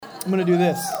I'm going to do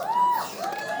this.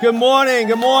 Good morning.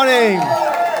 Good morning.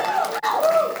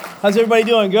 How's everybody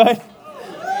doing? Good?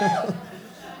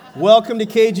 Welcome to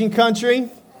Cajun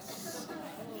Country.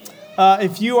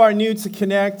 If you are new to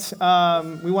Connect,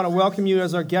 we want to welcome you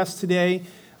as our guest today.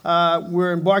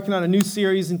 We're embarking on a new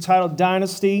series entitled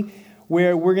DYNASTY,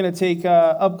 where we're going to take an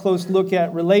up-close look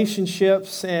at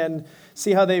relationships and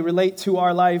see how they relate to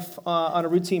our life on a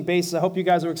routine basis. I hope you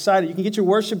guys are excited. You can get your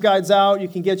worship guides out. You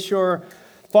can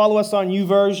follow us on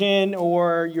YouVersion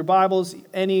or your Bibles,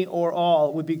 any or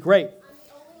all would be great. I'm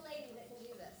the only lady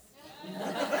that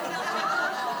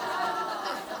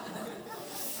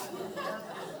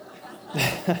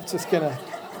can do this. Just gonna.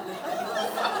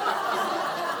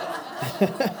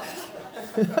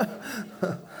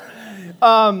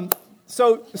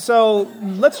 So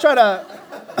let's try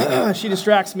to. She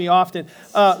distracts me often.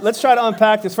 Let's try to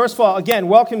unpack this. First of all, again,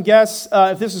 welcome guests.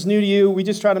 If this is new to you, we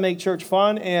just try to make church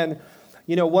fun. And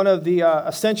one of the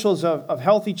essentials of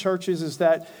healthy churches is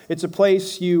that it's a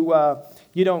place you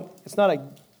don't. It's not a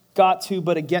got to,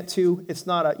 but a get to. It's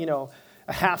not a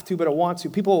have to, but a want to.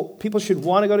 People should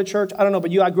want to go to church. I don't know,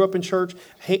 but I grew up in church.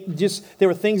 There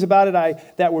were things about it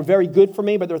that were very good for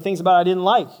me, but there were things about it I didn't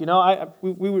like. I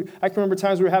can remember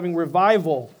times we were having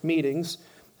revival meetings,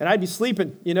 and I'd be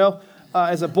sleeping,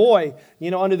 as a boy,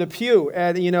 under the pew,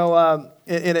 and in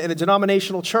a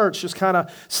denominational church, just kind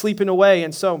of sleeping away.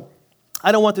 And so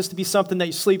I don't want this to be something that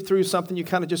you sleep through, something you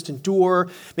kind of just endure.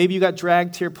 Maybe you got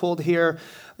dragged here, pulled here,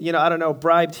 I don't know,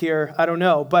 bribed here, I don't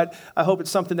know. But I hope it's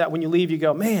something that when you leave, you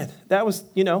go, man, that was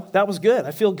good.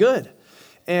 I feel good.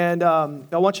 And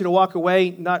I want you to walk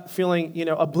away not feeling,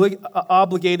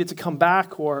 obligated to come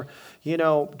back or,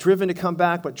 driven to come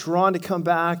back, but drawn to come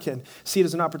back and see it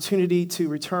as an opportunity to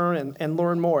return and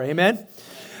learn more. Amen?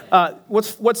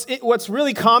 What's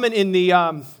really common in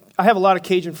the... I have a lot of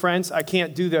Cajun friends. I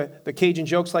can't do the Cajun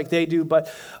jokes like they do,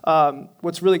 but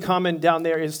what's really common down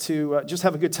there is to just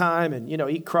have a good time and,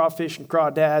 eat crawfish and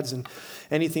crawdads and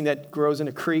anything that grows in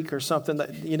a creek or something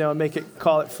that,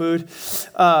 call it food.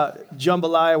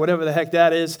 Jambalaya, whatever the heck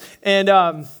that is. And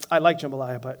I like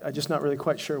jambalaya, but I'm just not really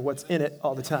quite sure what's in it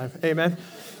all the time. Amen?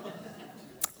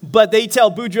 But they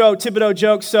tell Boudreaux, Thibodeau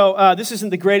jokes, so this isn't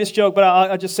the greatest joke, but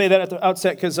I'll just say that at the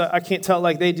outset because I can't tell it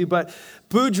like they do. But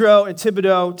Boudreaux and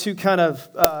Thibodeau, two kind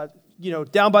of,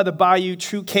 down by the bayou,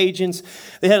 true Cajuns.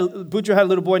 Boudreaux had a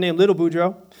little boy named Little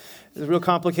Boudreaux. It was real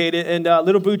complicated. And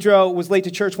Little Boudreaux was late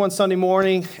to church one Sunday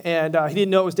morning, and he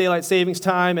didn't know it was daylight savings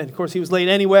time, and of course he was late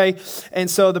anyway. And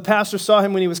so the pastor saw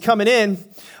him when he was coming in,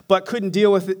 but couldn't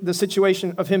deal with the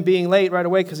situation of him being late right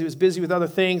away because he was busy with other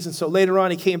things. And so later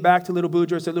on, he came back to Little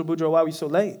Boudreaux and said, Little Boudreaux, why were you so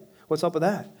late? What's up with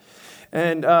that?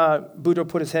 And Boudreaux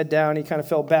put his head down. He kind of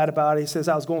felt bad about it. He says,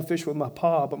 I was going fishing with my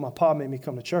pa, but my pa made me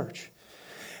come to church.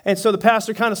 And so the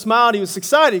pastor kind of smiled. He was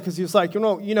excited because he was like,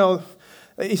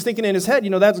 he's thinking in his head,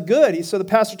 that's good. So the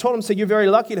pastor told him, said, you're very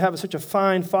lucky to have such a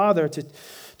fine father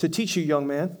to teach you, young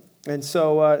man. And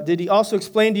so did he also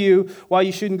explain to you why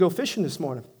you shouldn't go fishing this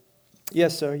morning?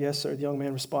 Yes, sir, the young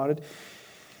man responded.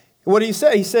 What did he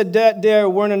say? He said, Dad, there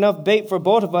weren't enough bait for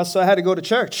both of us, so I had to go to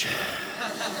church.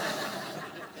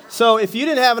 So if you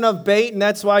didn't have enough bait and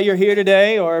that's why you're here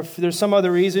today, or if there's some other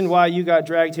reason why you got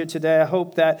dragged here today, I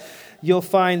hope that you'll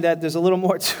find that there's a little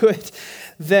more to it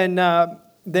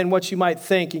than what you might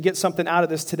think. You get something out of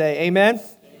this today. Amen?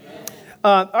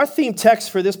 Our theme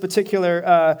text for this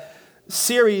particular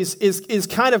series is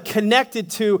kind of connected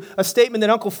to a statement that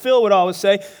Uncle Phil would always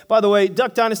say. By the way,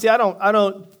 Duck Dynasty, I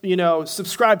don't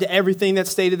subscribe to everything that's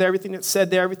stated there, everything that's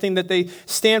said there, everything that they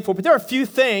stand for. But there are a few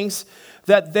things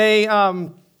that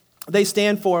they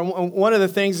stand for. And one of the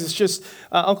things is just,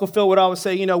 Uncle Phil would always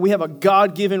say, we have a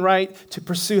God-given right to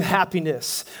pursue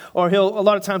happiness. Or a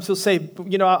lot of times he'll say,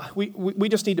 we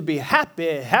just need to be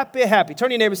happy. Turn to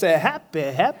your neighbor and say,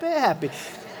 happy.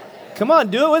 Come on,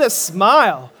 do it with a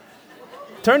smile.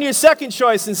 Turn to your second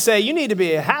choice and say, you need to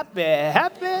be happy.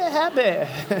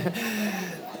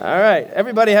 All right,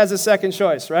 everybody has a second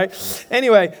choice, right?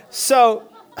 Anyway, so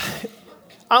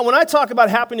when I talk about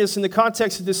happiness in the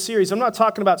context of this series, I'm not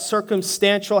talking about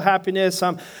circumstantial happiness.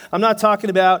 I'm not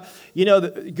talking about,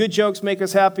 the good jokes make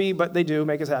us happy, but they do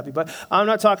make us happy. But I'm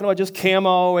not talking about just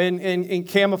camo and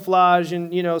camouflage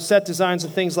and, set designs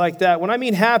and things like that. When I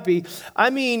mean happy,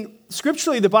 I mean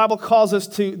scripturally, the Bible calls us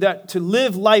to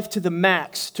live life to the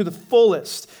max, to the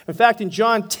fullest. In fact, in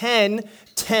John 10,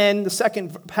 the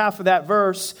second half of that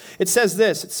verse, it says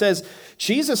this. It says,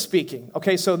 Jesus speaking.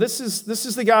 Okay, so this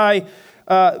is the guy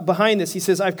behind this. He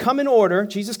says, I've come in order,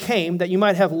 Jesus came, that you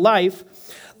might have life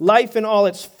in all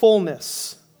its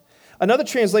fullness. Another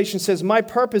translation says, my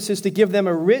purpose is to give them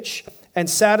a rich and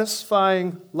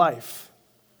satisfying life.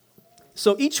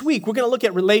 So each week we're going to look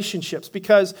at relationships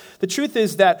because the truth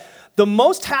is that the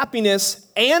most happiness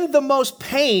and the most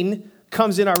pain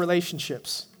comes in our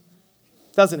relationships,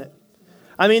 doesn't it?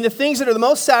 I mean, the things that are the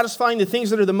most satisfying, the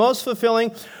things that are the most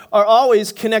fulfilling are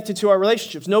always connected to our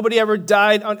relationships. Nobody ever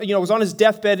died, was on his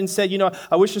deathbed and said,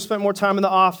 I wish I spent more time in the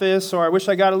office, or I wish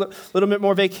I got a little bit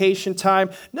more vacation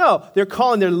time. No, they're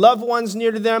calling their loved ones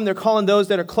near to them. They're calling those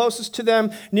that are closest to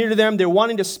them near to them. They're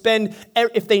wanting to spend,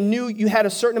 if they knew you had a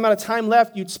certain amount of time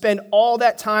left, you'd spend all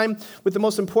that time with the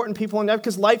most important people in life,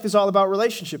 because life is all about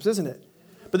relationships, isn't it?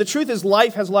 But the truth is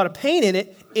life has a lot of pain in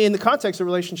it in the context of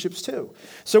relationships too.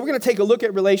 So we're going to take a look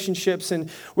at relationships, and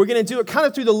we're going to do it kind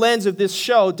of through the lens of this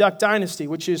show, Duck Dynasty,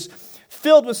 which is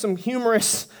filled with some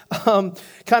humorous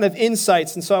kind of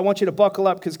insights. And so I want you to buckle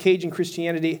up because Cajun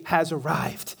Christianity has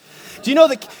arrived. Do you know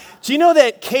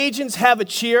that Cajuns have a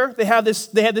cheer? They have this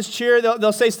cheer.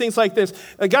 They'll say things like this.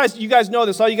 Guys, you guys know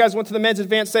this. All you guys went to the men's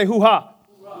advance, say hoo-ha.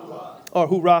 Hoorah. Or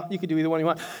hoorah. You can do either one you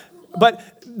want. But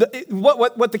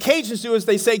what the Cajuns do is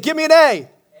they say, give me an A.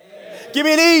 Give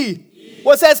me an E.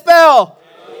 What's that spell?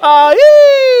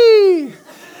 E.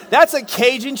 That's a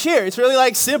Cajun cheer. It's really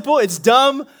like simple. It's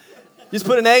dumb. Just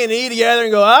put an A and an E together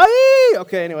and go, E.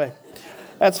 Okay, anyway.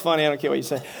 That's funny. I don't care what you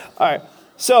say. All right.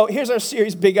 So here's our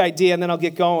series, Big Idea, and then I'll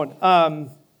get going.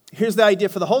 Here's the idea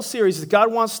for the whole series is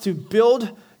God wants to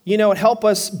build, and help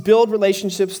us build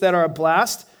relationships that are a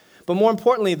blast, but more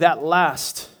importantly, that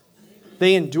last.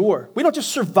 They endure. We don't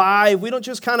just survive. We don't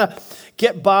just kind of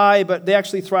get by, but they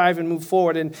actually thrive and move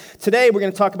forward. And today we're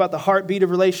going to talk about the heartbeat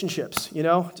of relationships,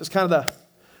 just kind of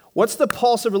what's the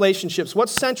pulse of relationships?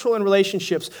 What's central in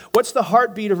relationships? What's the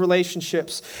heartbeat of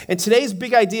relationships? And today's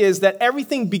big idea is that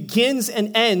everything begins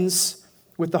and ends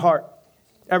with the heart.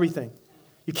 Everything.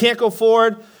 You can't go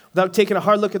forward without taking a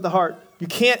hard look at the heart. You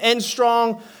can't end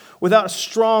strong without a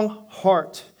strong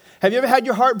heart. Have you ever had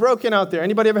your heart broken out there?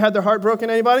 Anybody ever had their heart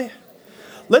broken? Anybody?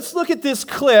 Let's look at this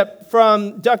clip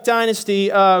from Duck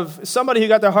Dynasty of somebody who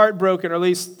got their heart broken, or at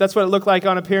least that's what it looked like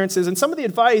on appearances, and some of the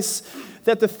advice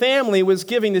that the family was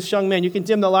giving this young man. You can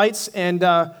dim the lights, and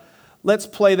let's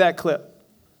play that clip.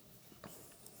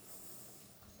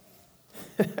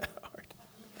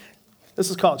 This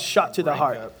is called Shot to the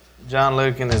Heart. John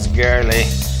Luke and his girlie.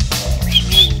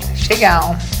 She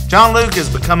gone. John Luke is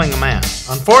becoming a man.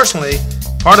 Unfortunately,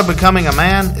 part of becoming a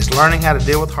man is learning how to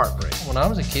deal with heartbreak. When I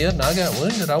was a kid and I got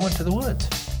wounded, I went to the woods.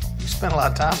 You spent a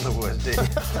lot of time in the woods, didn't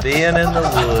you? Being in the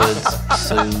woods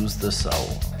soothes the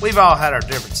soul. We've all had our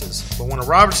differences, but when a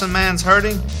Robertson man's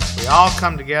hurting, we all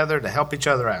come together to help each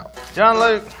other out. John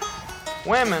Luke,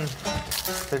 women,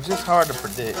 they're just hard to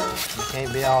predict. You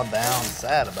can't be all down and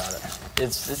sad about it.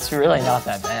 It's really not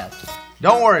that bad.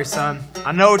 Don't worry, son.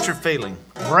 I know what you're feeling.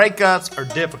 Breakups are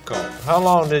difficult. How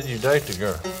long did you date the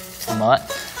girl? A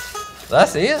month.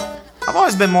 That's it? I've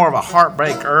always been more of a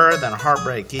heartbreaker than a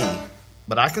heartbreaky,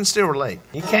 but I can still relate.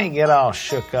 You can't get all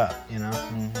shook up,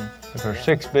 If there's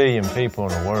 6 billion people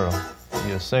in the world,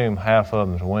 you assume half of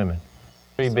them's women.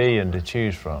 3 billion to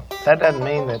choose from. That doesn't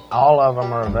mean that all of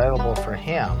them are available for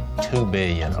him. 2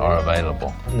 billion are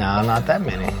available. No, not that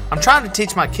many. I'm trying to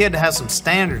teach my kid to have some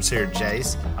standards here,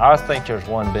 Jace. I think there's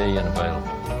 1 billion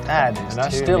available.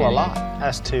 That's still a lot.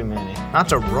 That's too many. Not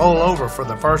to roll over for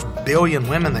the first billion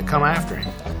women that come after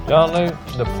him. John Luke,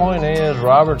 the point is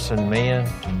Robertson men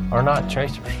are not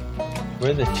chasers.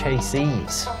 We're the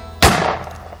chasees.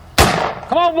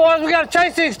 Come on, boys, we got to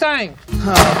chase these things.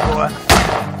 Oh, boy.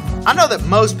 I know that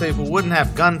most people wouldn't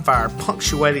have gunfire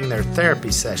punctuating their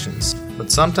therapy sessions,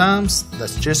 but sometimes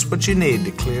that's just what you need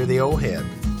to clear the old head.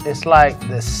 It's like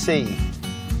the sea.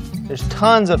 There's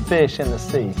tons of fish in the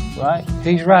sea, right?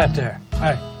 He's right there.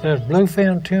 Hey, there's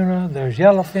bluefin tuna, there's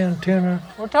yellowfin tuna.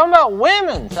 We're talking about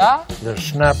women, Si. There's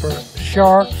snapper,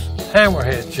 sharks,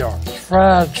 hammerhead sharks,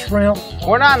 fried shrimp.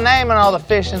 We're not naming all the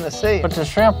fish in the sea. But the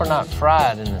shrimp are not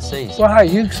fried in the sea. Well,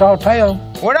 hey, you can saute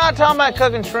them. We're not talking about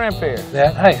cooking shrimp here.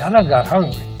 Hey, I done got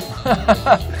hungry.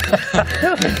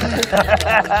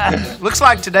 Looks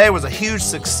like today was a huge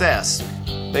success.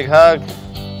 Big hug.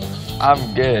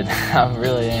 I'm good. I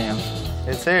really am.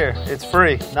 It's here. It's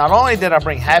free. Not only did I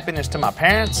bring happiness to my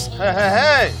parents.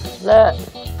 Hey. Look.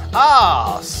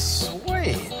 Ah,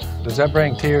 sweet. Does that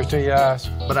bring tears to your eyes?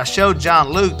 But I showed John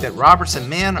Luke that Robertson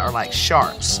men are like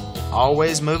sharks,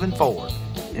 always moving forward.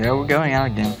 Yeah, we're going out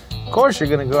again. Of course you're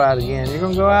going to go out again. You're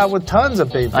going to go out with tons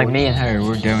of people. Like me and her,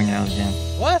 we're going out again.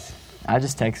 What? I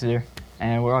just texted her,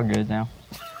 and we're all good now.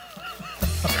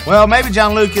 Well, maybe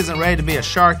John Luke isn't ready to be a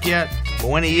shark yet, but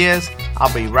when he is,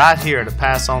 I'll be right here to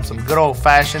pass on some good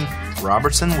old-fashioned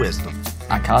Robertson wisdom.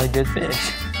 I caught a good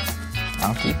fish.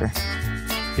 I'll keep her.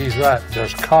 He's right.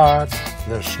 There's cod,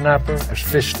 there's snapper, there's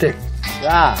fish stick.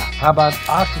 Ah, How about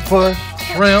octopus,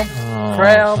 shrimp, Oh,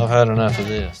 crab? I've had enough of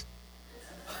this.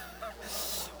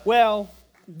 Well,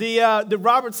 the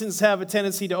Robertsons have a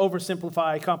tendency to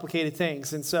oversimplify complicated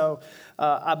things, and so,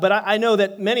 but I know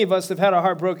that many of us have had our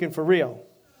heart broken for real.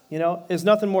 You know, there's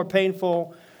nothing more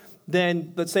painful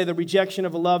than, let's say, the rejection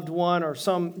of a loved one or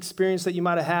some experience that you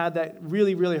might have had that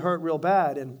really, really hurt real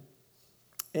bad,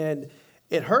 and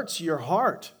it hurts your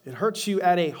heart. It hurts you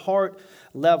at a heart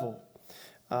level.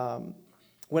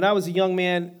 When I was a young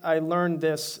man, I learned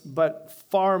this, but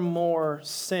far more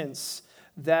since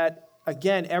that.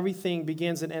 Again, everything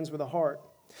begins and ends with a heart.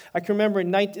 I can remember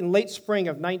in late spring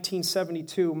of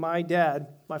 1972, my dad,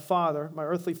 my father, my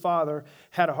earthly father,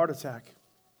 had a heart attack.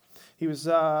 He was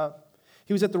at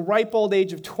the ripe old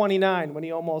age of 29 when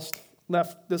he almost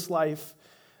left this life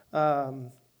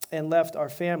and left our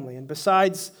family. And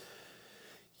besides,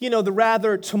 you know, the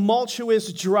rather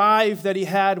tumultuous drive that he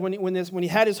had when he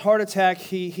had his heart attack,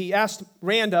 he asked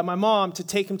Randa, my mom, to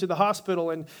take him to the hospital,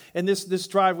 and this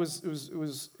drive was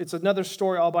it's another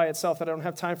story all by itself that I don't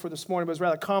have time for this morning, but it was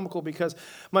rather comical because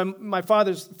my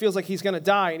father feels like he's going to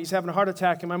die and he's having a heart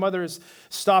attack, and my mother is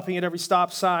stopping at every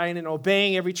stop sign and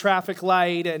obeying every traffic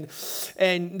light,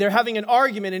 and they're having an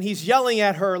argument, and he's yelling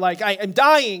at her like, I'm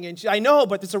dying, and I know,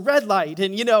 but it's a red light,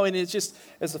 and you know, and it's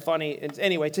a funny. And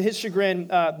anyway, to his chagrin,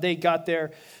 they got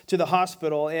there to the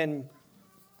hospital, and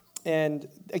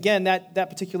again, that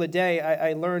particular day,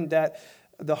 I learned that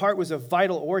the heart was a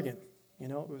vital organ. You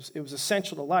know, it was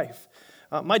essential to life.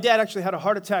 My dad actually had a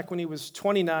heart attack when he was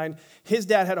 29. His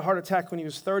dad had a heart attack when he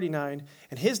was 39,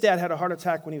 and his dad had a heart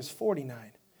attack when he was 49.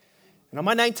 And on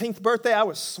my 19th birthday, I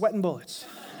was sweating bullets.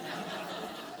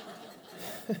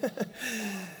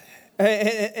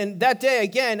 And that day,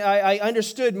 again, I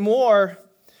understood more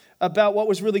about what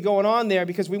was really going on there,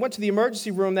 because we went to the emergency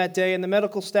room that day, and the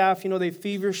medical staff, you know, they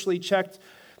feverishly checked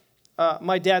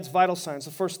my dad's vital signs.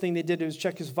 The first thing they did was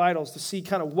check his vitals to see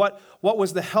kind of what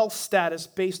was the health status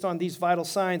based on these vital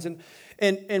signs.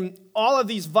 And all of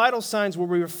these vital signs were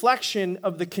a reflection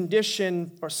of the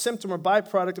condition or symptom or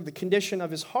byproduct of the condition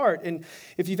of his heart. And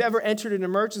if you've ever entered an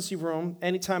emergency room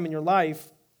anytime in your life,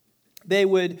 they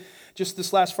would, just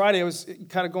this last Friday, I was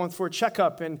kind of going for a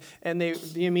checkup, and they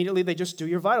immediately just do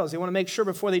your vitals. They want to make sure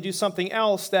before they do something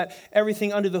else that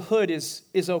everything under the hood is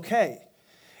okay,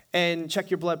 and check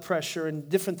your blood pressure and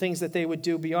different things that they would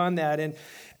do beyond that.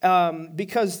 And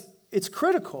because it's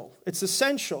critical, it's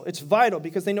essential, it's vital,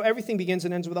 because they know everything begins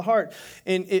and ends with the heart.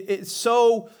 And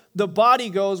so the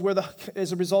body goes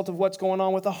as a result of what's going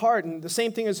on with the heart. And the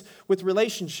same thing is with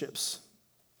relationships.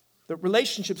 The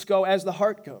relationships go as the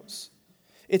heart goes.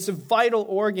 It's a vital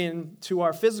organ to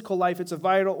our physical life. It's a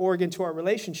vital organ to our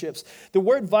relationships. The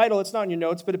word vital, it's not in your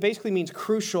notes, but it basically means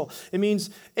crucial. It means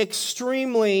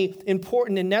extremely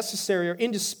important and necessary or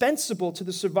indispensable to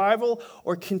the survival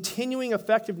or continuing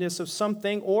effectiveness of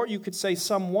something, or you could say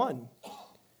someone.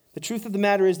 The truth of the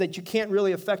matter is that you can't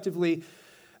really effectively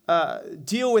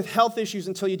deal with health issues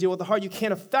until you deal with the heart. You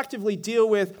can't effectively deal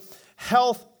with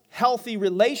healthy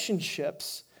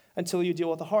relationships until you deal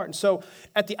with the heart. And so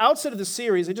at the outset of the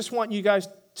series, I just want you guys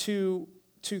to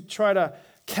try to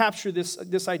capture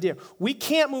this idea. We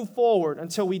can't move forward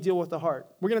until we deal with the heart.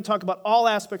 We're going to talk about all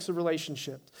aspects of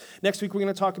relationship. Next week, we're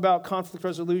going to talk about conflict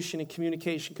resolution and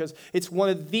communication, because it's one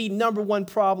of the number one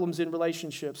problems in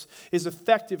relationships is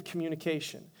effective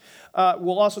communication.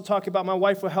 We'll also talk about, my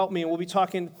wife will help me, and we'll be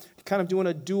talking, kind of doing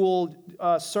a dual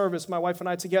service, my wife and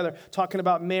I together, talking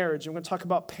about marriage. And we're going to talk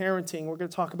about parenting. We're going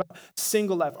to talk about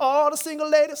single life. All the single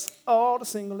ladies.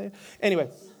 Anyway,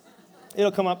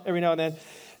 it'll come up every now and then.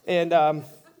 And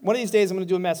one of these days, I'm going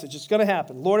to do a message. It's going to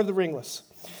happen. Lord of the Ringless.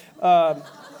 And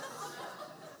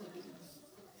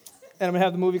I'm going to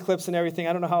have the movie clips and everything.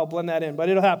 I don't know how I'll blend that in, but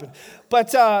it'll happen.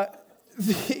 But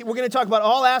we're going to talk about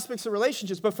all aspects of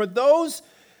relationships. But for those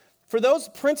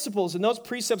principles and those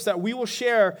precepts that we will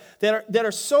share that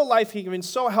are so life-giving and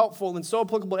so helpful and so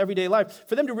applicable to everyday life,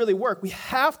 for them to really work, we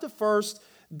have to first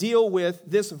deal with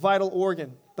this vital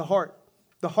organ, the heart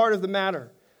of the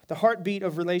matter. The heartbeat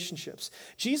of relationships.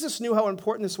 Jesus knew how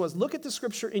important this was. Look at the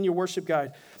scripture in your worship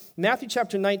guide. Matthew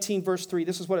chapter 19, verse 3.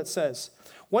 This is what it says.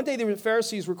 One day the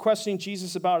Pharisees were questioning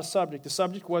Jesus about a subject. The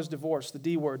subject was divorce, the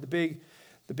D word, the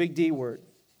big D word.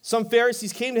 Some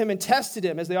Pharisees came to him and tested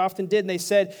him, as they often did, and they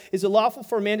said, "Is it lawful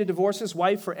for a man to divorce his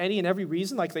wife for any and every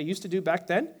reason, like they used to do back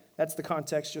then?" That's the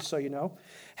context, just so you know.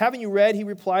 "Haven't you read?" He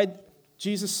replied,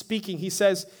 Jesus speaking. He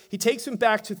says, he takes him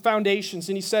back to foundations,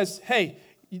 and he says, "Hey,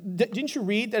 didn't you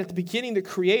read that at the beginning the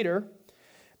Creator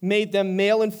made them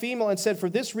male and female and said, for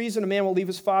this reason a man will leave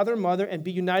his father and mother and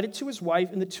be united to his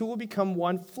wife, and the two will become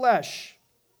one flesh.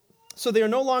 So they are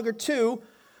no longer two,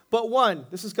 but one.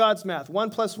 This is God's math.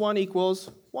 1 plus 1 equals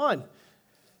 1.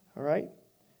 All right?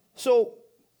 So,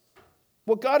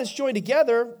 what God has joined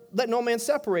together, let no man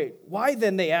separate. Why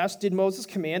then, they asked, did Moses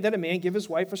command that a man give his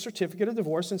wife a certificate of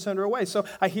divorce and send her away? So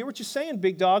I hear what you're saying,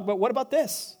 big dog, but what about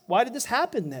this? Why did this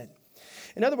happen then?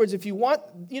 In other words, if you want,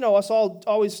 us all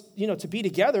always, to be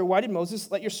together, why did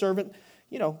Moses let your servant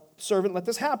let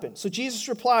this happen? So Jesus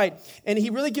replied, and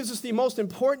he really gives us the most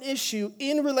important issue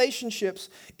in relationships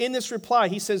in this reply.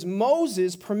 He says,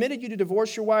 Moses permitted you to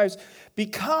divorce your wives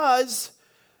because,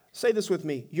 say this with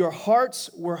me, your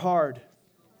hearts were hard.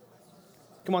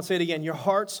 Come on, say it again. Your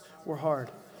hearts were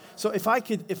hard. So if I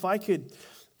could, I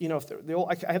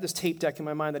have this tape deck in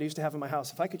my mind that I used to have in my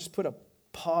house. If I could just put a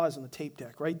pause on the tape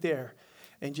deck right there,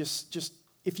 and just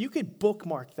if you could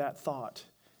bookmark that thought,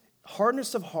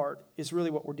 hardness of heart is really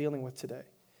what we're dealing with today.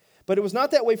 But it was not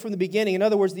that way from the beginning. In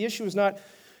other words, the issue is not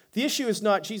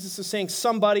Jesus is saying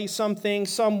somebody, something,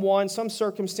 someone, some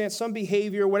circumstance, some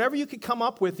behavior, whatever you could come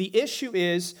up with. The issue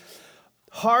is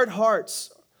hard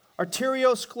hearts.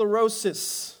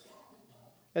 Arteriosclerosis,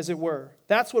 as it were.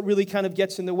 That's what really kind of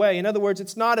gets in the way. In other words,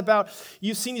 it's not about,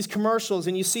 you've seen these commercials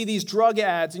and you see these drug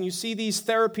ads and you see these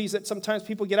therapies that sometimes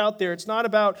people get out there. It's not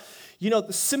about, the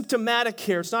symptomatic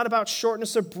care. It's not about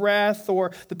shortness of breath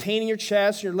or the pain in your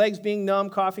chest, your legs being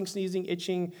numb, coughing, sneezing,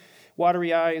 itching,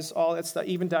 watery eyes, all that stuff,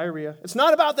 even diarrhea. It's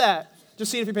not about that. Just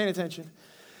see if you're paying attention.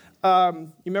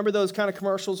 You remember those kind of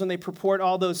commercials when they purport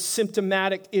all those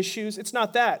symptomatic issues? It's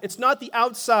not that. It's not the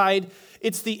outside.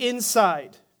 It's the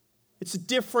inside. It's a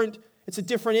different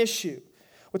issue.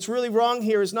 What's really wrong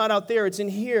here is not out there. It's in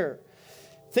here.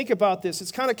 Think about this.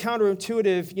 It's kind of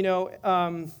counterintuitive,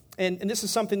 and this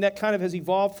is something that kind of has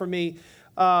evolved for me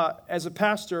as a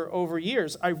pastor over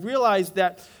years. I realized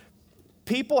that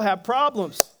people have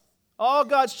problems. All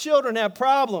God's children have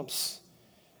problems.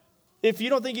 If you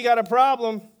don't think you got a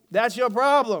problem, that's your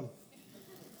problem,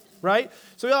 right?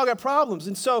 So we all got problems.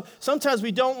 And so sometimes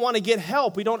we don't want to get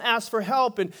help. We don't ask for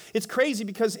help. And it's crazy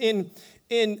because in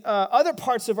other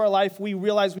parts of our life, we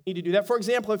realize we need to do that. For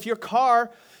example, if your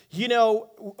car,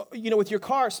 with your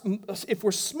car, if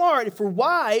we're smart, if we're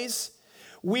wise,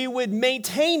 we would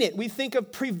maintain it. We think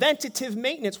of preventative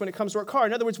maintenance when it comes to our car.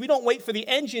 In other words, we don't wait for the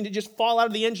engine to just fall out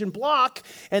of the engine block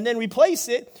and then replace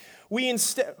it. We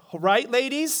instead, right,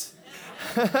 ladies?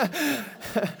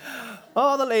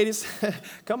 All the ladies,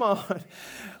 come on.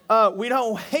 We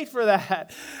don't wait for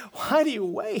that. Why do you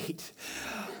wait?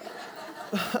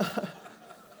 I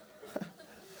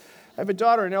have a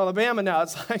daughter in Alabama now.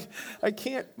 It's like I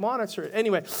can't monitor it.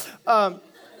 Anyway,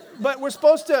 but we're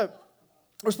supposed to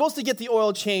get the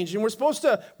oil changed, and we're supposed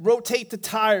to rotate the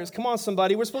tires. Come on,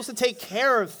 somebody. We're supposed to take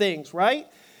care of things, right?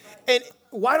 And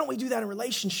why don't we do that in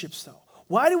relationships, though?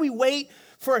 Why do we wait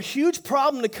for a huge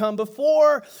problem to come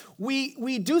before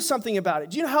we do something about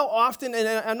it? Do you know how often, and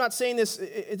I'm not saying this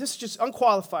is just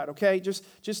unqualified, okay?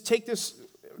 Just take this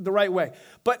the right way.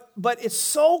 But it's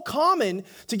so common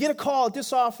to get a call at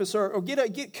this office or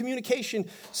get communication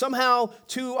somehow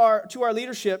to our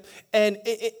leadership, and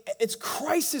it's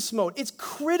crisis mode. It's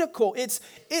critical. It's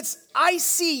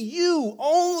ICU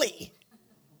only.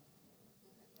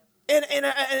 And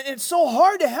it's so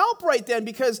hard to help right then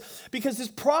because this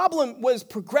problem was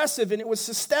progressive and it was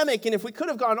systemic. And if we could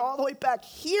have gone all the way back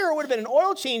here, it would have been an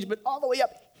oil change. But all the way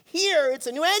up here, it's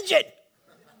a new engine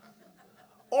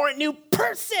or a new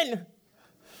person.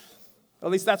 At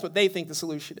least that's what they think the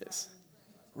solution is,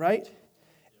 right?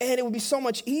 And it would be so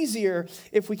much easier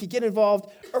if we could get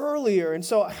involved earlier. And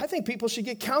so I think people should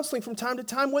get counseling from time to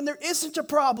time when there isn't a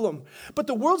problem. But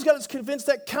the world's got us convinced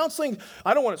that counseling,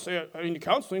 I don't want to say I need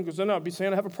counseling because then I'll be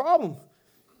saying I have a problem.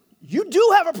 You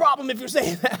do have a problem if you're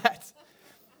saying that.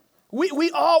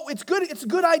 It's a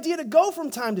good idea to go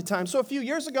from time to time. So a few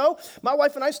years ago, my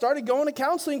wife and I started going to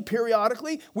counseling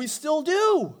periodically. We still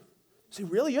do. Say,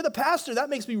 really? You're the pastor? That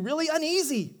makes me really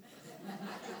uneasy.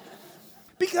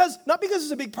 Not because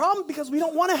it's a big problem, because we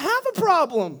don't want to have a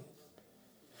problem.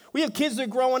 We have kids that are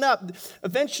growing up.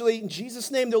 Eventually, in Jesus'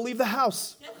 name, they'll leave the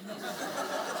house.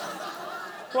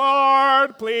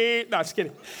 Lord, please. No, just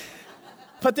kidding.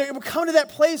 But we're coming to that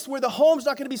place where the home's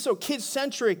not going to be so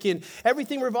kid-centric and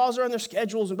everything revolves around their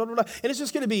schedules and blah, blah, blah. And it's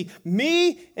just going to be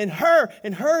me and her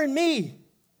and me.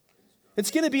 It's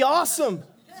going to be awesome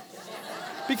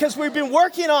because we've been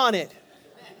working on it.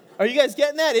 Are you guys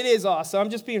getting that? It is awesome.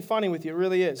 I'm just being funny with you. It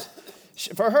really is.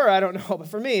 For her, I don't know, but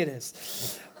for me, it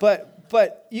is.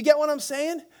 But you get what I'm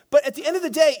saying? But at the end of the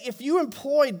day, if you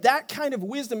employed that kind of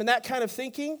wisdom and that kind of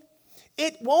thinking,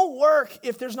 it won't work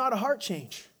if there's not a heart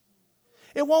change.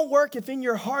 It won't work if in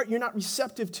your heart you're not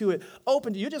receptive to it,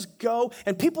 open to it. You just go,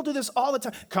 and people do this all the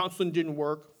time. Counseling didn't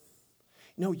work.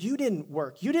 No, you didn't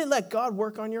work. You didn't let God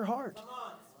work on your heart.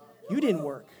 You didn't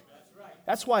work.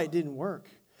 That's why it didn't work.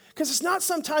 Because it's not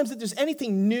sometimes that there's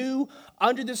anything new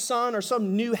under the sun or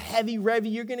some new heavy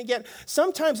revy you're going to get.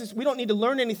 Sometimes we don't need to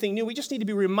learn anything new. We just need to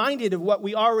be reminded of what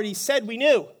we already said we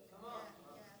knew.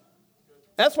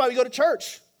 That's why we go to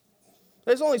church.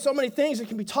 There's only so many things that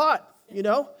can be taught,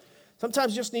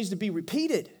 Sometimes it just needs to be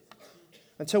repeated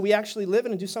until we actually live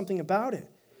it and do something about it.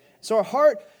 So our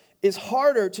heart is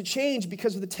harder to change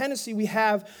because of the tendency we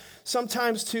have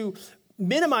sometimes to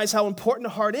minimize how important the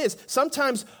heart is.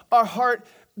 Sometimes our heart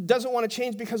doesn't want to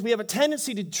change because we have a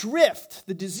tendency to drift,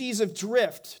 the disease of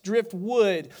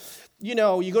driftwood. You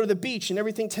go to the beach and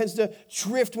everything tends to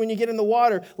drift when you get in the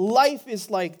water. Life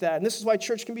is like that. And this is why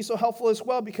church can be so helpful as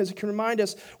well, because it can remind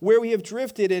us where we have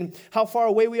drifted and how far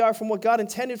away we are from what God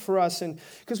intended for us. And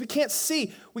because we can't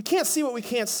see what we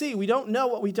can't see. We don't know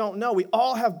what we don't know. We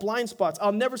all have blind spots.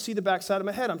 I'll never see the backside of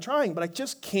my head. I'm trying, but I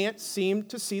just can't seem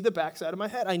to see the backside of my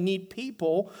head. I need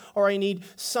people, or I need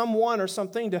someone or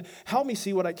something to help me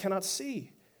see what I cannot see.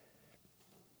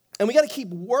 And we got to keep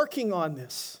working on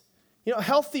this.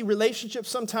 Healthy relationships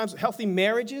sometimes, healthy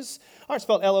marriages aren't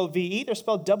spelled L-O-V-E, they're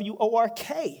spelled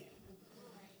W-O-R-K.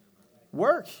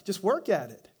 Just work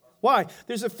at it. Why?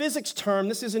 There's a physics term,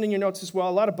 this isn't in your notes as well,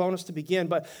 a lot of bonus to begin,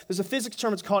 but there's a physics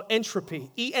term, it's called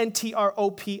entropy,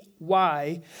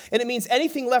 E-N-T-R-O-P-Y, and it means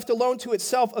anything left alone to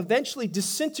itself eventually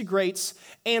disintegrates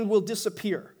and will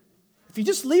disappear. If you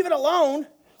just leave it alone,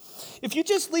 if you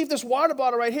just leave this water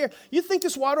bottle right here, you think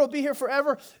this water will be here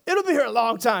forever? It'll be here a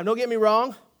long time, don't get me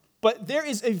wrong. But there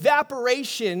is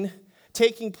evaporation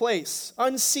taking place,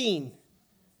 unseen.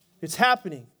 It's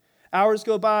happening. Hours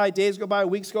go by, days go by,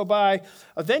 weeks go by.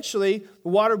 Eventually, the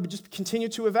water would just continue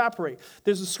to evaporate.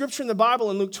 There's a scripture in the Bible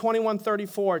in Luke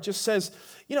 21:34. It just says,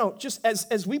 just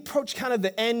as we approach kind of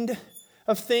the end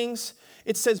of things,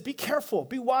 it says, be careful,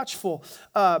 be watchful.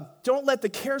 Don't let the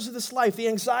cares of this life, the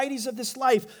anxieties of this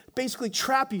life basically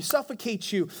trap you,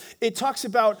 suffocate you. It talks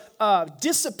about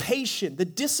dissipation, the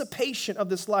dissipation of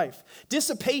this life.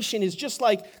 Dissipation is just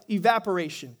like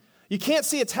evaporation. You can't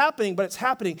see it's happening, but it's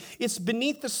happening. It's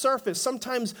beneath the surface,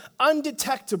 sometimes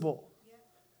undetectable.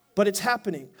 But it's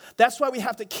happening. That's why we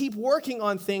have to keep working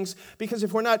on things, because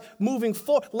if we're not moving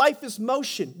forward, life is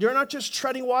motion. You're not just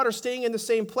treading water, staying in the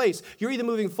same place. You're either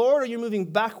moving forward or you're moving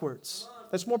backwards.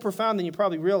 That's more profound than you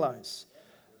probably realize.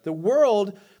 The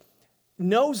world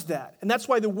knows that. And that's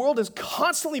why the world is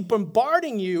constantly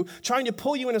bombarding you, trying to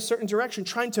pull you in a certain direction,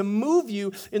 trying to move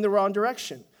you in the wrong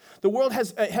direction. The world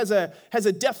has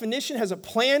a definition, has a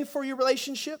plan for your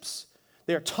relationships.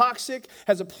 They're toxic,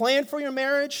 has a plan for your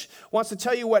marriage, wants to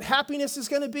tell you what happiness is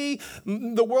going to be.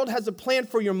 The world has a plan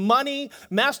for your money.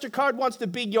 MasterCard wants to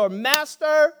be your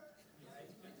master.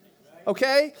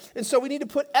 Okay? And so we need to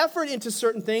put effort into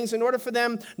certain things in order for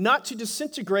them not to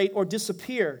disintegrate or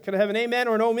disappear. Can I have an amen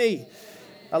or an oh me?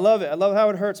 I love it. I love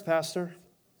how it hurts, Pastor.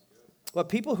 But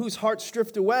people whose hearts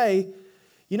drift away,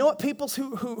 you know what? People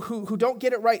who don't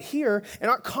get it right here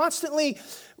and aren't constantly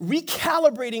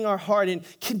recalibrating our heart and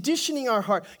conditioning our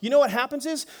heart. You know what happens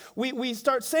is we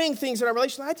start saying things in our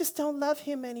relationship. I just don't love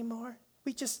him anymore.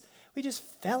 We just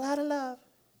fell out of love.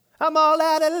 I'm all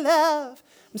out of love.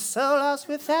 I'm so lost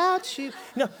without you.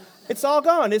 No, it's all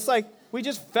gone. It's like we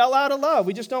just fell out of love.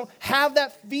 We just don't have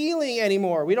that feeling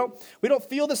anymore. We don't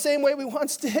feel the same way we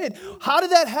once did. How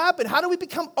did that happen? How do we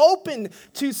become open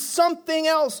to something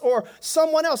else or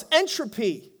someone else?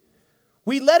 Entropy.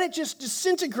 We let it just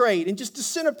disintegrate and just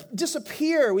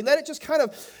disappear. We let it just kind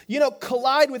of,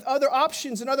 collide with other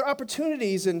options and other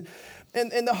opportunities. And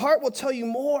the heart will tell you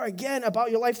more, again,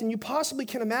 about your life than you possibly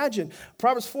can imagine.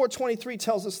 Proverbs 4:23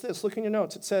 tells us this. Look in your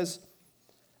notes. It says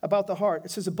about the heart.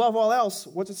 It says, above all else,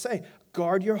 what's it say?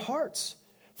 Guard your hearts.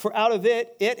 For out of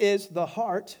it is the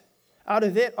heart. Out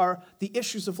of it are the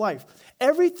issues of life.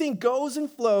 Everything goes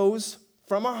and flows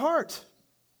from our heart.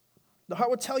 The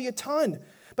heart will tell you a ton.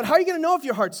 But how are you going to know if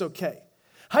your heart's okay?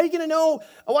 How are you going to know,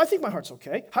 I think my heart's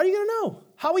okay. How are you going to know?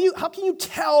 How can you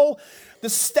tell the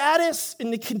status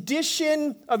and the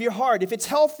condition of your heart, if it's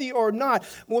healthy or not?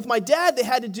 Well, with my dad, they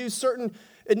had to do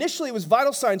initially it was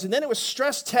vital signs, and then it was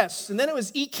stress tests, and then it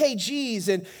was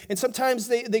EKGs, and sometimes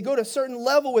they go to a certain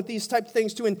level with these type of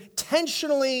things to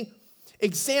intentionally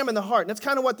examine the heart. And that's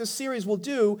kind of what this series will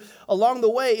do along the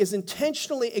way, is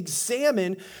intentionally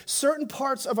examine certain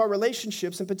parts of our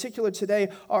relationships, in particular today,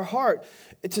 our heart,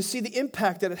 to see the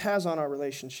impact that it has on our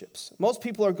relationships. Most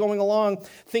people are going along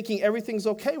thinking everything's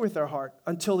okay with their heart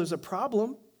until there's a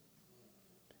problem.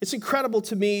 It's incredible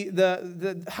to me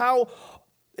how,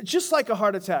 just like a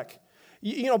heart attack,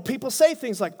 people say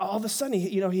things like, all of a sudden,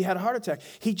 he had a heart attack.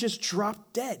 He just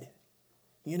dropped dead.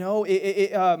 He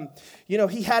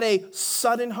had a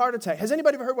sudden heart attack. Has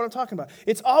anybody ever heard what I'm talking about?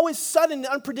 It's always sudden and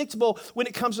unpredictable when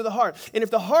it comes to the heart. And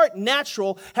if the heart,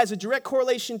 natural, has a direct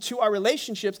correlation to our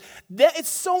relationships, that it's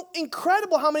so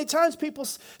incredible how many times people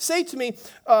say to me,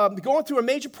 going through a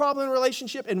major problem in a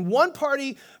relationship, and one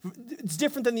party is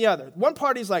different than the other. One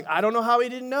party's like, I don't know how he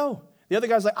didn't know. The other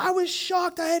guy's like, I was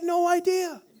shocked, I had no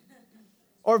idea.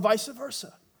 Or vice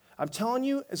versa. I'm telling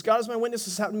you, as God is my witness,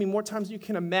 this has happened to me more times than you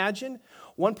can imagine.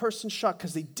 One person's shocked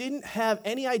because they didn't have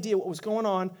any idea what was going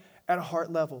on at a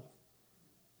heart level.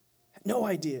 No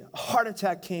idea. A heart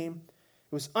attack came.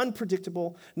 It was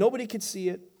unpredictable. Nobody could see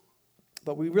it.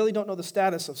 But we really don't know the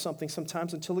status of something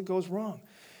sometimes until it goes wrong.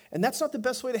 And that's not the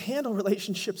best way to handle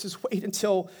relationships, is wait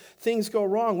until things go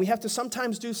wrong. We have to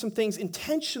sometimes do some things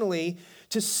intentionally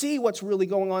to see what's really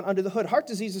going on under the hood. Heart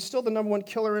disease is still the number one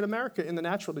killer in America in the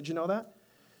natural. Did you know that?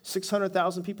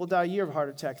 600,000 people die a year of heart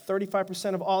attack.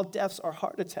 35% of all deaths are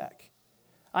heart attack.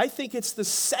 I think it's the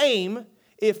same,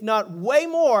 if not way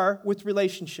more, with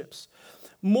relationships.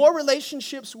 More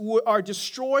relationships are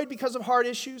destroyed because of heart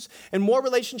issues, and more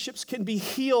relationships can be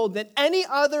healed than in any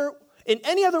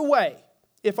other way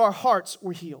if our hearts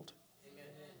were healed.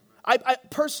 I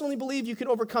personally believe you can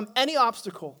overcome any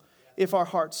obstacle if our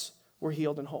hearts were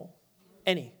healed and whole.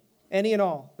 Any and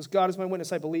all. As God is my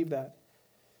witness, I believe that.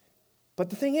 But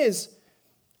the thing is,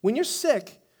 when you're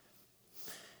sick,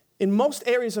 in most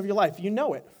areas of your life, you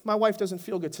know it. My wife doesn't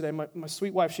feel good today. My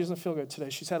sweet wife, she doesn't feel good today.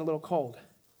 She's had a little cold.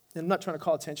 And I'm not trying to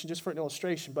call attention, just for an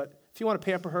illustration. But if you want to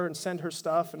pamper her and send her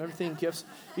stuff and everything, gifts,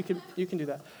 you can do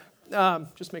that.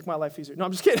 Just make my life easier. No,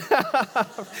 I'm just kidding.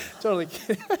 Totally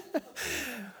kidding.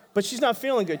 But she's not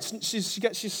feeling good. She's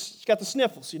got the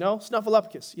sniffles,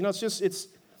 snuffleupagus.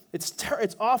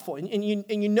 It's awful. And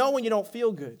you know when you don't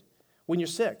feel good, when you're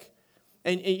sick.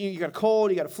 And you got a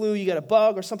cold, you got a flu, you got a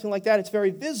bug or something like that. It's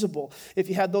very visible if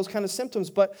you had those kind of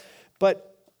symptoms. But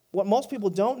what most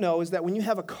people don't know is that when you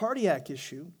have a cardiac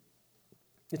issue,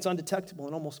 it's undetectable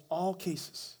in almost all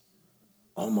cases.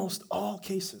 Almost all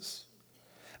cases.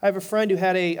 I have a friend who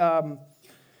had a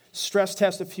stress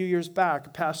test a few years back,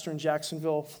 a pastor in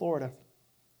Jacksonville, Florida.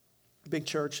 Big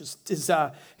church.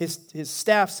 His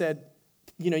staff said,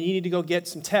 you need to go get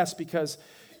some tests because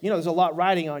there's a lot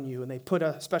riding on you. And they put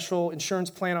a special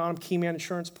insurance plan on him, Keyman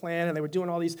insurance plan, and they were doing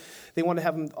all these, they wanted to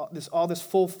have him all this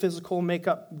full physical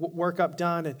workup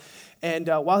done. And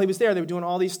while he was there, they were doing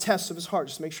all these tests of his heart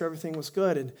just to make sure everything was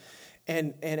good.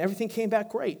 And everything came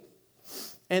back great.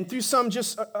 And through some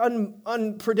just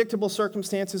unpredictable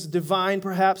circumstances, divine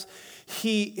perhaps,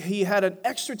 he had an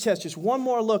extra test, just one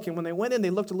more look. And when they went in, they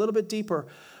looked a little bit deeper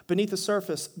beneath the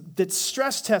surface. The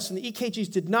stress test and the EKGs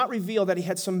did not reveal that he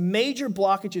had some major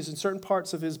blockages in certain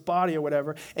parts of his body or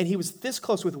whatever. And he was this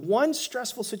close with one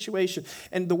stressful situation.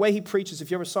 And the way he preaches,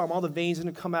 if you ever saw him, all the veins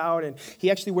didn't come out. And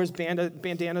he actually wears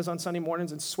bandanas on Sunday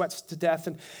mornings and sweats to death.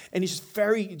 And he's just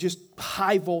very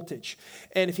high voltage.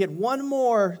 And if he had one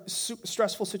more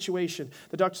stressful situation,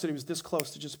 the doctor said he was this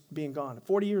close to just being gone.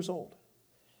 40 years old.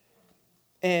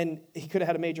 And he could have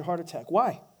had a major heart attack.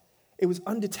 Why? It was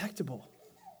undetectable.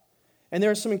 And there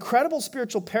are some incredible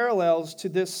spiritual parallels to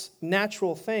this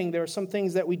natural thing. There are some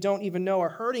things that we don't even know are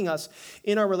hurting us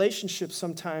in our relationships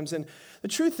sometimes. And the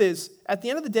truth is, at the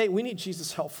end of the day, we need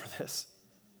Jesus' help for this.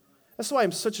 That's why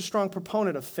I'm such a strong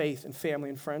proponent of faith and family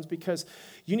and friends, because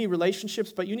you need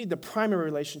relationships, but you need the primary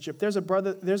relationship. There's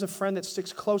a friend that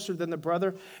sticks closer than the brother,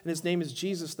 and his name is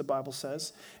Jesus, the Bible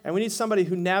says. And we need somebody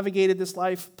who navigated this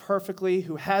life perfectly,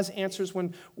 who has answers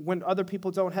when other people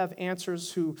don't have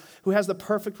answers, who has the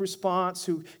perfect response,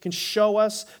 who can show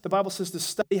us. The Bible says to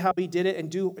study how he did it and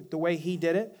do it the way he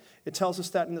did it. It tells us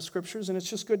that in the scriptures, and it's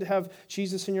just good to have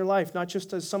Jesus in your life, not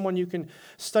just as someone you can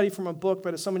study from a book,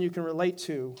 but as someone you can relate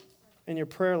to in your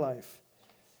prayer life.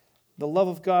 The love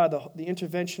of God, the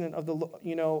intervention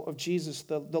of Jesus,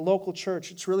 the local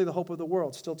church, it's really the hope of the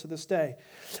world still to this day.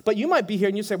 But you might be here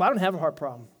and you say, well, I don't have a heart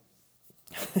problem.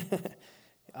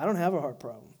 I don't have a heart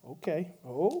problem. Okay.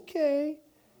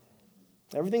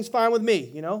 Everything's fine with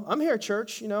me, I'm here at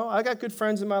church, I got good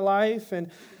friends in my life,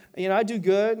 and I do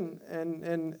good,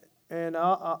 and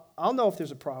I'll know if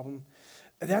there's a problem.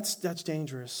 That's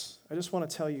dangerous. I just want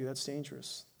to tell you that's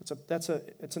dangerous.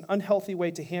 It's an unhealthy way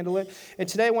to handle it. And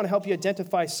today I want to help you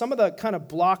identify some of the kind of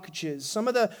blockages, some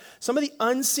of the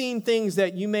unseen things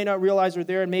that you may not realize are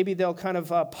there, and maybe they'll kind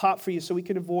of pop for you so we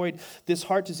can avoid this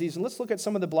heart disease. And let's look at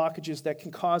some of the blockages that can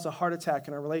cause a heart attack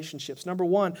in our relationships. Number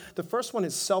one, the first one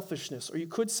is selfishness, or you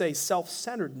could say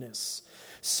self-centeredness.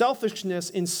 Selfishness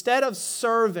instead of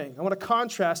serving. I want to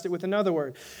contrast it with another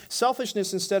word.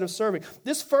 Selfishness instead of serving.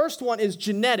 This first one is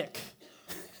genetic.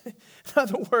 In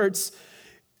other words,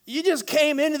 You just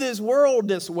came into this world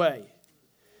this way.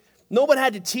 Nobody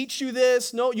had to teach you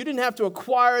this. No, you didn't have to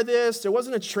acquire this. There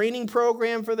wasn't a training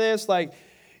program for this. Like,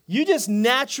 you just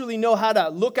naturally know how to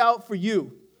look out for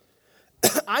you.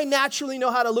 I naturally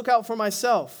know how to look out for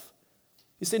myself.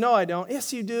 You say, no, I don't.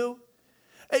 Yes, you do.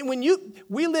 And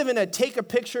we live in a take a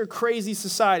picture crazy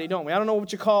society, don't we? I don't know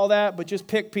what you call that, but just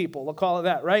pick people. We'll call it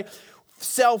that, right?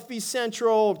 Selfie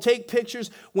central, take pictures.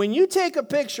 When you take a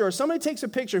picture or somebody takes a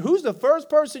picture, who's the first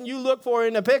person you look for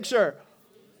in the picture?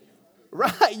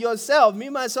 Right, yourself, me,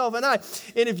 myself, and I.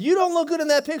 And if you don't look good in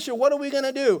that picture, what are we going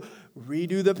to do?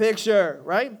 Redo the picture,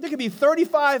 right? There could be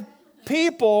 35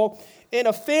 people in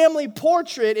a family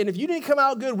portrait, and if you didn't come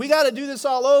out good, we got to do this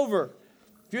all over.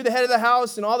 If you're the head of the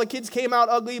house and all the kids came out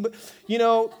ugly, but,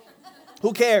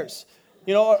 who cares?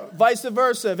 Or vice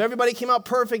versa. If everybody came out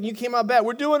perfect and you came out bad,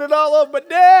 we're doing it all over. But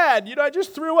Dad, I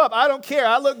just threw up. I don't care.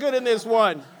 I look good in this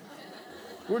one.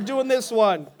 We're doing this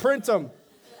one. Print them.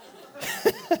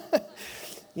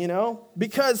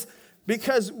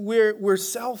 Because we're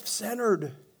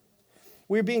self-centered.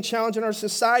 We're being challenged in our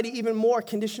society even more,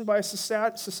 conditioned by a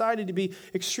society to be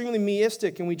extremely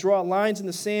meistic, and we draw lines in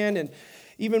the sand, and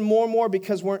even more and more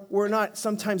because we're not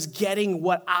sometimes getting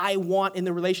what I want in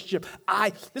the relationship.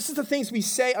 This is the things we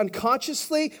say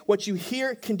unconsciously, what you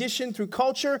hear conditioned through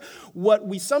culture. What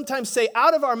we sometimes say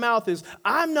out of our mouth is,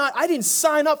 I didn't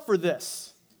sign up for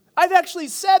this. I've actually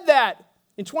said that.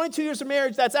 In 22 years of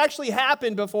marriage, that's actually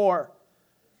happened before.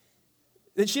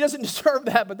 And she doesn't deserve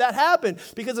that, but that happened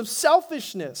because of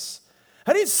selfishness.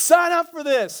 I didn't sign up for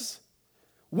this,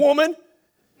 woman.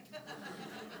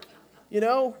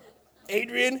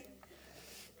 Adrian.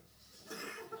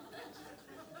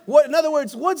 In other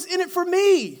words, what's in it for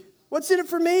me? What's in it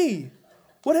for me?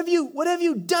 What have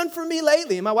you done for me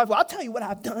lately? And my wife, I'll tell you what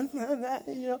I've done.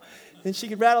 And she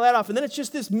could rattle that off. And then it's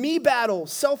just this me battle,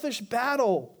 selfish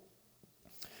battle.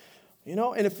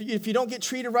 And if you don't get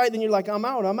treated right, then you're like, I'm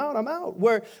out.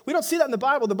 Where we don't see that in the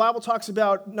Bible. The Bible talks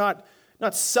about not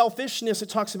selfishness, it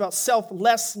talks about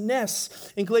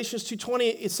selflessness. In Galatians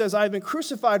 2:20, it says, I have been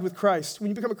crucified with Christ. When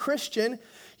you become a Christian,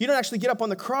 you don't actually get up on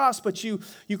the cross, but you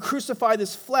crucify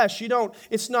this flesh.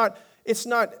 It's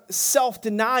not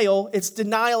self-denial, it's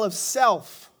denial of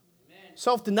self. Amen.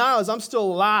 Self-denial is I'm still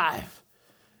alive.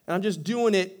 And I'm just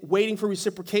doing it, waiting for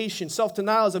reciprocation.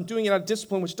 Self-denial is I'm doing it out of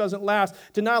discipline, which doesn't last.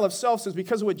 Denial of self says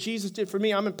because of what Jesus did for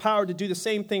me, I'm empowered to do the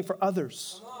same thing for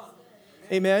others.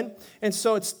 Amen? And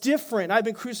so it's different. I've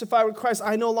been crucified with Christ.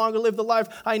 I no longer live the life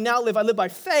I now live. I live by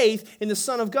faith in the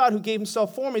Son of God who gave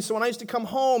himself for me. So when I used to come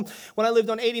home, when I lived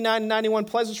on 89 and 91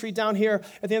 Pleasant Street down here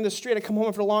at the end of the street, I come home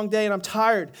after a long day and I'm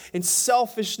tired. And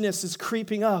selfishness is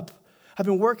creeping up. I've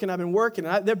been working.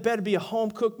 There better be a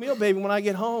home-cooked meal, baby, when I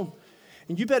get home.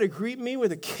 And you better greet me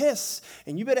with a kiss.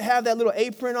 And you better have that little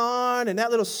apron on and that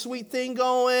little sweet thing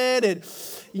going. And,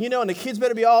 and the kids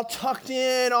better be all tucked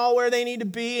in, all where they need to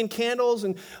be, and candles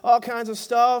and all kinds of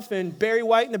stuff, and Barry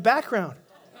White in the background.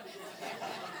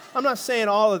 I'm not saying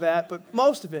all of that, but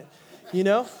most of it,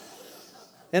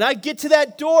 And I'd get to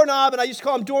that doorknob, and I used to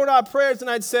call them doorknob prayers, and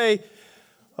I'd say,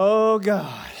 oh,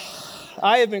 God,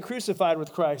 I have been crucified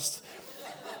with Christ.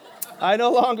 I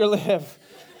no longer live.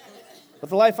 But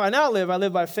the life I now live, I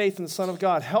live by faith in the Son of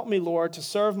God. Help me, Lord, to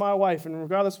serve my wife. And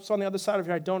regardless of what's on the other side of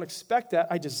here, I don't expect that.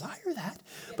 I desire that,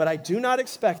 but I do not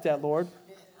expect that, Lord.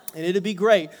 And it'd be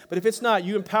great. But if it's not,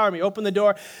 you empower me. Open the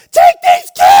door. Take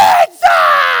these kids!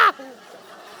 Ah!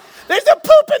 There's a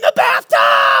poop in the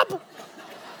bathtub!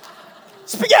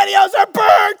 SpaghettiOs are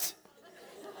burnt!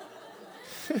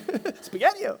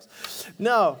 SpaghettiOs.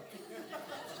 No.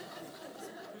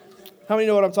 How many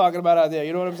know what I'm talking about out there?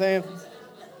 You know what I'm saying?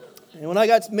 And when I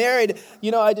got married,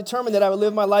 I determined that I would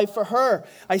live my life for her.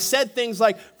 I said things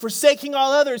like, forsaking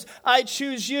all others, I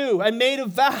choose you. I made a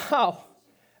vow.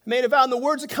 And the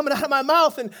words are coming out of my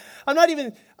mouth, and I'm not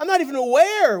even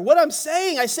aware what I'm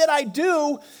saying. I said I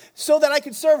do so that I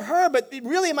could serve her, but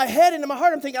really in my head and in my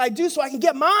heart, I'm thinking I do so I can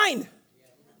get mine.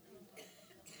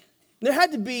 There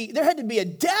had to be a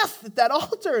death at that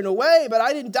altar in a way, but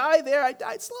I didn't die there. I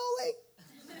died slowly.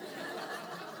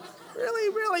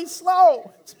 Really, really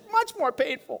slow. It's much more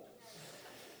painful.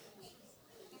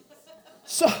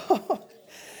 So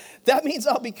that means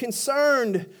I'll be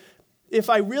concerned. If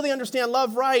I really understand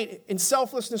love right and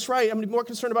selflessness right, I'm going to be more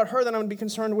concerned about her than I'm going to be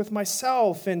concerned with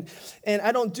myself. And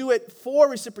I don't do it for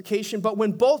reciprocation, but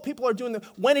when both people are doing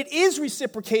when it is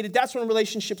reciprocated, that's when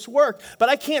relationships work. But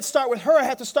I can't start with her. I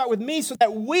have to start with me so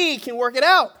that we can work it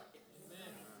out.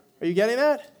 Are you getting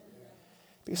that?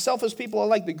 Because selfish people are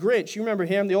like the Grinch. You remember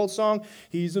him, the old song?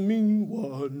 He's a mean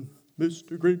one,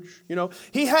 Mr. Grinch.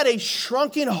 He had a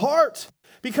shrunken heart.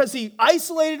 because he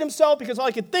isolated himself, because all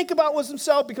he could think about was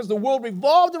himself, because the world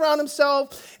revolved around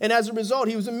himself, and as a result,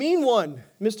 he was a mean one.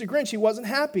 Mr. Grinch, he wasn't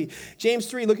happy. James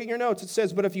 3, look at your notes. It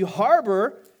says, but if you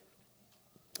harbor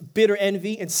bitter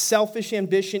envy and selfish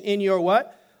ambition in your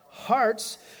what?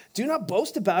 Hearts, do not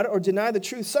boast about it or deny the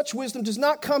truth. Such wisdom does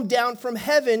not come down from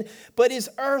heaven, but is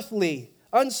earthly,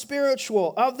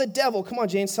 unspiritual, of the devil. Come on,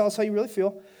 James, tell us how you really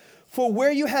feel. For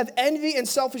where you have envy and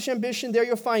selfish ambition, there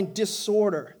you'll find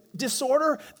disorder.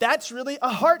 Disorder, that's really a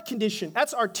heart condition.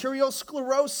 That's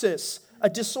arteriosclerosis, a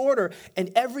disorder.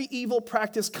 And every evil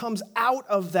practice comes out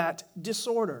of that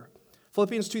disorder.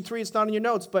 Philippians 2:3, it's not in your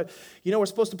notes, but we're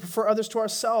supposed to prefer others to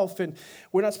ourselves, and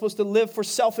we're not supposed to live for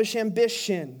selfish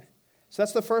ambition. So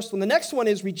that's the first one. The next one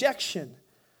is rejection.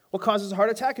 What causes a heart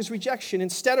attack is rejection.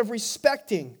 Instead of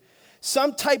respecting,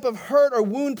 some type of hurt or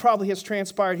wound probably has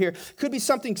transpired here. Could be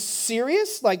something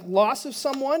serious, like loss of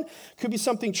someone. Could be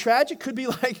something tragic. Could be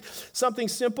like something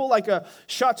simple, like a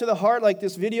shot to the heart, like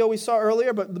this video we saw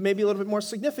earlier, but maybe a little bit more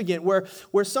significant, where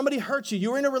somebody hurt you.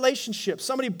 You were in a relationship.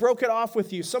 Somebody broke it off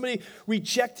with you. Somebody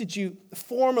rejected you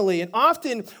formally. And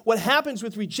often what happens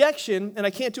with rejection, and I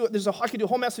can't do it, I could do a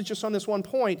whole message just on this one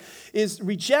point, is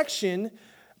rejection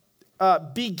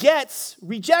begets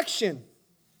rejection.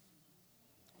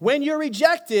 When you're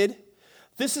rejected,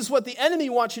 this is what the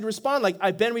enemy wants you to respond like,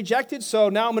 I've been rejected, so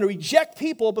now I'm going to reject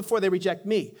people before they reject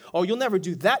me. Oh, you'll never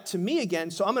do that to me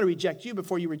again, so I'm going to reject you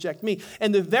before you reject me.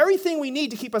 And the very thing we need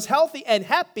to keep us healthy and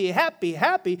happy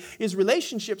is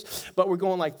relationships, but we're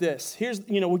going like this. Here's,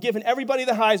 we're giving everybody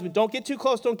the Heisman. Don't get too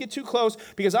close,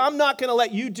 because I'm not going to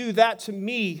let you do that to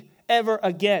me ever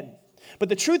again. But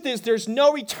the truth is, there's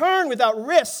no return without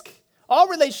risk. All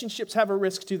relationships have a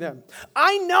risk to them.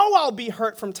 I know I'll be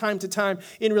hurt from time to time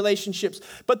in relationships,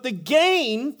 but the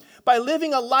gain by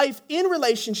living a life in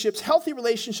relationships, healthy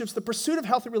relationships, the pursuit of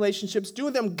healthy relationships,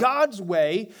 doing them God's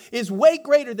way, is way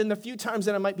greater than the few times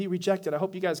that I might be rejected. I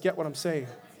hope you guys get what I'm saying.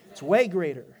 It's way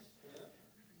greater.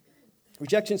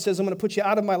 Rejection says, I'm going to put you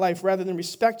out of my life rather than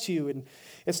respect you, and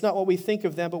it's not what we think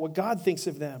of them, but what God thinks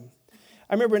of them.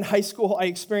 I remember in high school, I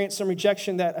experienced some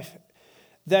rejection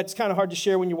that's kind of hard to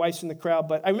share when your wife's in the crowd,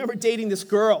 but I remember dating this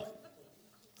girl.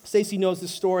 Stacy knows this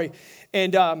story.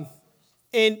 And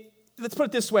let's put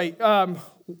it this way. I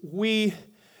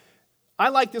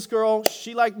liked this girl.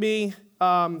 She liked me.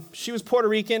 She was Puerto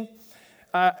Rican.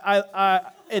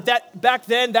 Back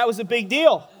then, that was a big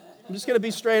deal. I'm just going to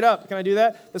be straight up. Can I do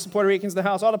that? There's some Puerto Ricans in the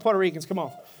house. All the Puerto Ricans, come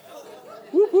on.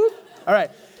 Whoop, whoop. All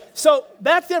right. So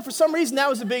back then, for some reason, that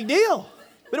was a big deal.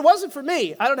 But it wasn't for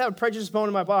me. I don't have a prejudiced bone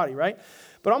in my body, right?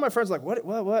 But all my friends are like,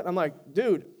 what? I'm like,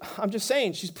 dude, I'm just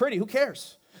saying, she's pretty. Who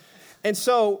cares? And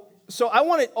so I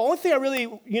wanted, only thing I really,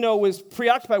 was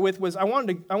preoccupied with was I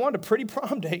wanted a pretty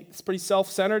prom date. It's pretty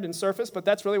self-centered and surface, but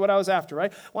that's really what I was after,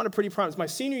 right? I wanted a pretty prom. It's my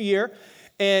senior year,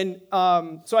 and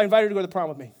so I invited her to go to the prom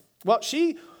with me. Well,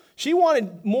 she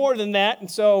wanted more than that,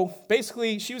 and so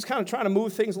basically she was kind of trying to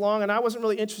move things along, and I wasn't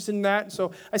really interested in that. And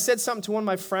so I said something to one of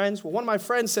my friends. Well, one of my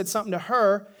friends said something to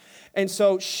her, and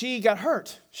so she got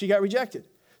hurt. She got rejected.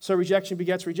 So rejection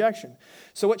begets rejection.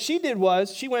 So what she did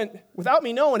was she went, without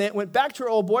me knowing it, went back to her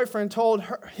old boyfriend, told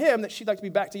him that she'd like to be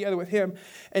back together with him,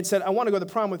 and said, I want to go to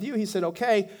the prom with you. He said,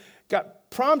 okay.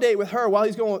 Got prom date with her while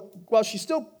she's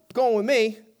still going with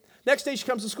me. Next day she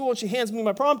comes to school and she hands me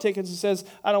my prom tickets and says,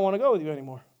 I don't want to go with you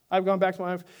anymore. I've gone back to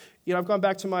my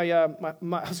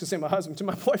husband, to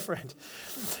my boyfriend.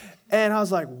 And I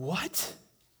was like, what?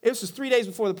 It was just 3 days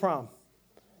before the prom.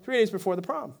 3 days before the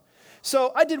prom.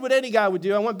 So I did what any guy would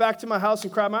do. I went back to my house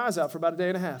and cried my eyes out for about a day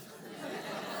and a half.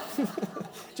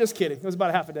 Just kidding. It was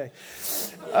about a half a day.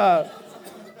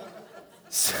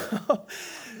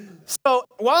 So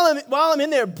while I'm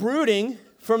in there brooding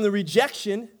from the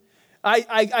rejection,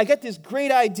 I get this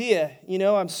great idea.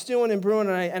 I'm stewing and brewing,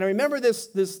 and I remember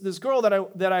this girl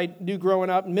that I knew growing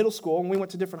up in middle school, and we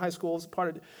went to different high schools,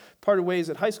 parted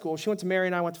ways at high school. She went to Mary,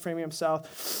 and I went to Framingham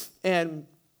South, and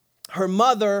her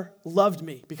mother loved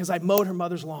me because I mowed her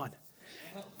mother's lawn.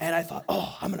 And I thought,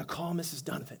 I'm going to call Mrs.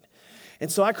 Donovan.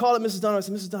 And so I called up Mrs. Donovan. I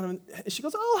said, Mrs. Donovan. And she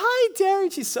goes, oh, hi,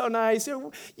 Deryck. She's so nice. The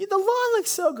lawn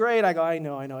looks so great. I go, I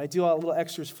know. I do all the little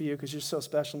extras for you because you're so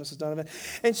special, Mrs. Donovan.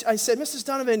 And I said, Mrs.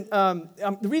 Donovan,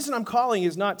 the reason I'm calling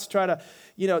is not to try to,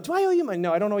 do I owe you money?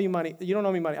 No, I don't owe you money. You don't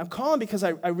owe me money. I'm calling because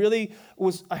I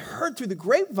heard through the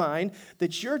grapevine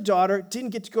that your daughter didn't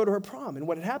get to go to her prom. And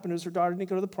what had happened is her daughter didn't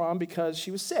go to the prom because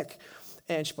she was sick.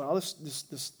 And she bought all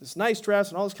this nice dress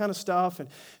and all this kind of stuff, and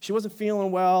she wasn't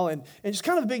feeling well, and it's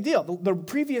kind of a big deal. The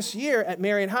previous year at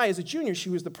Marion High as a junior, she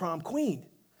was the prom queen.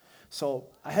 So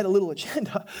I had a little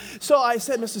agenda. So I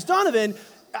said, Mrs. Donovan,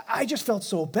 I just felt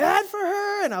so bad for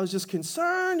her, and I was just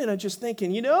concerned, and I'm just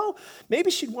thinking,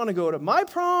 maybe she'd want to go to my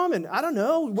prom, and I don't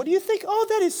know. What do you think? Oh,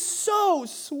 that is so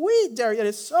sweet, Deryck. That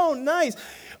is so nice.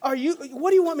 What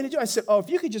do you want me to do? I said, if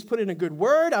you could just put in a good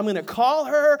word, I'm going to call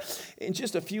her in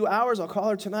just a few hours. I'll call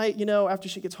her tonight, after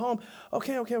she gets home.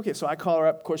 Okay. So I call her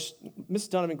up. Of course, Mrs.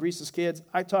 Donovan greases kids.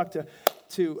 I talk to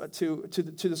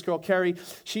this girl, Carrie.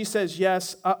 She says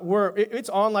yes. It's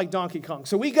on like Donkey Kong.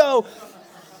 So we go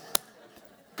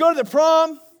to the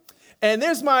prom, and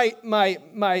there's my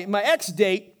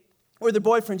ex-date, or the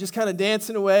boyfriend just kind of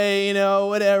dancing away,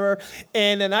 whatever.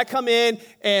 And then I come in,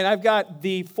 and I've got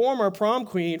the former prom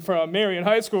queen from Marion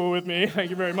High School with me.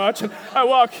 Thank you very much. And I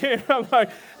walk in, I'm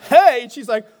like, hey. And she's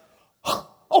like,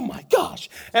 oh, my gosh.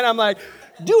 And I'm like,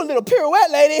 do a little pirouette,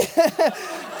 lady.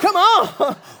 Come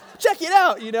on. Check it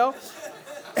out,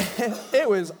 It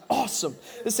was awesome.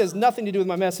 This has nothing to do with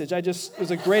my message. It was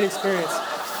a great experience.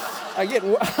 I'm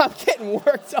getting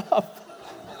worked up.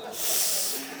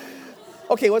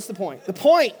 Okay, what's the point? The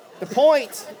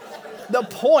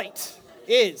point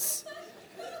is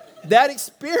that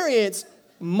experience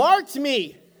marked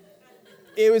me.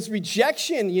 It was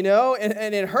rejection,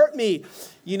 and it hurt me,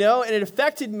 and it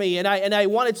affected me, and I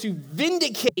wanted to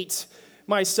vindicate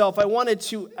myself. I wanted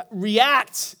to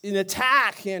react and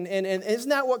attack, and isn't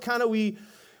that what kind of we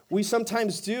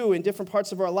sometimes do in different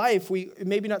parts of our life? We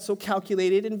maybe not so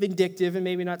calculated and vindictive, and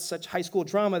maybe not such high school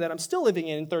drama that I'm still living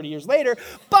in 30 years later,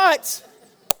 but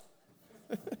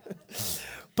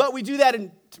we do that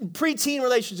in preteen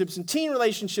relationships and teen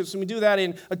relationships, and we do that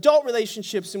in adult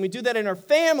relationships, and we do that in our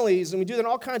families, and we do that in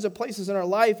all kinds of places in our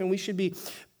life, and we should be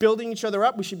building each other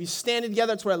up. We should be standing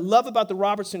together. That's what I love about the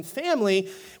Robertson family.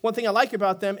 One thing I like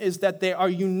about them is that they are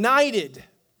united.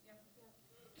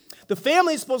 The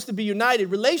family is supposed to be united.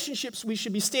 Relationships, we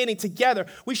should be standing together.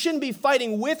 We shouldn't be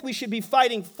fighting with, we should be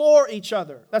fighting for each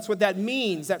other. That's what that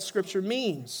means, that scripture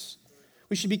means.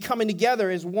 We should be coming together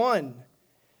as one.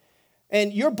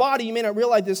 And your body, you may not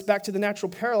realize this, back to the natural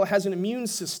parallel, has an immune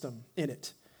system in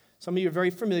it. Some of you are very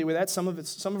familiar with that. Some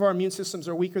of our immune systems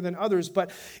are weaker than others, but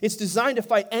it's designed to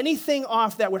fight anything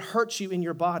off that would hurt you in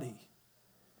your body.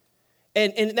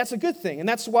 And that's a good thing. And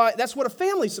that's what a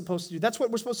family's supposed to do. That's what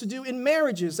we're supposed to do in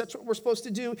marriages. That's what we're supposed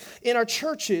to do in our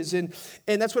churches. And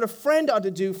that's what a friend ought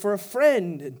to do for a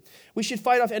friend. And we should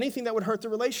fight off anything that would hurt the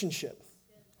relationship.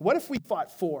 What if we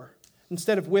fought for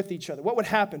instead of with each other? What would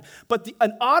happen? But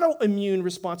an autoimmune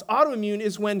response, autoimmune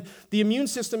is when the immune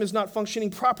system is not functioning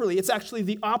properly. It's actually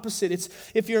the opposite. It's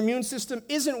if your immune system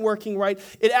isn't working right,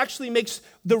 it actually makes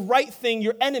the right thing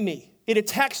your enemy. It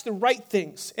attacks the right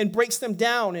things and breaks them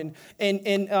down and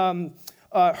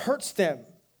hurts them.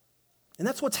 And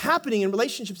that's what's happening in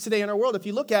relationships today in our world. If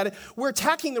you look at it, we're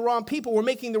attacking the wrong people. We're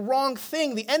making the wrong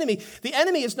thing the enemy. The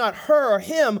enemy is not her or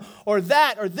him or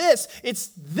that or this.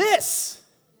 It's this.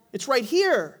 It's right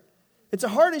here. It's a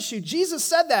heart issue. Jesus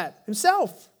said that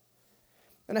himself.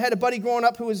 And I had a buddy growing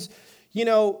up who was,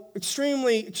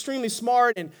 extremely, extremely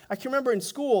smart. And I can remember in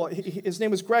school, his name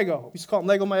was Grego. We used to call him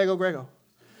Lego My Ego Grego.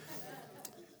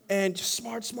 And just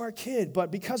smart kid.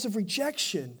 But because of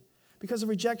rejection,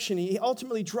 he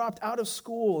ultimately dropped out of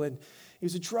school. And he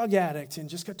was a drug addict and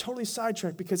just got totally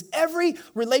sidetracked because every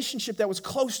relationship that was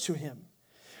close to him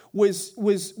was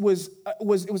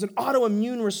an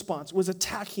autoimmune response, was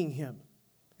attacking him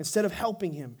instead of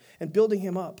helping him and building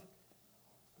him up.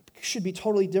 It should be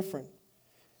totally different.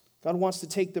 God wants to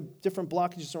take the different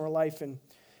blockages in our life and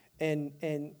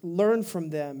learn from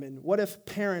them. And what if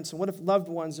parents and what if loved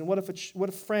ones and what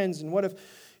if friends and what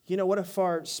if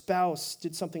our spouse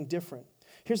did something different?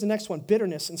 Here's the next one: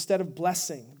 bitterness instead of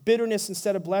blessing. Bitterness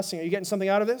instead of blessing. Are you getting something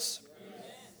out of this?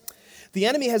 The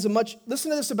enemy has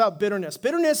listen to this about bitterness.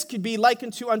 Bitterness could be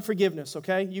likened to unforgiveness,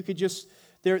 okay? You could just,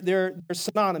 they're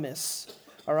synonymous,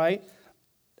 all right?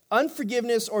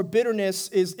 Unforgiveness or bitterness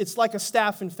it's like a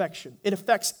staph infection. It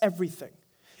affects everything.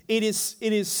 It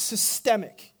is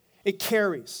systemic. It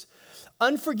carries.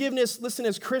 Unforgiveness, listen,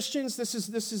 as Christians, this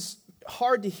is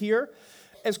hard to hear.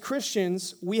 As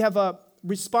Christians, we have a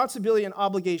responsibility and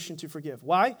obligation to forgive.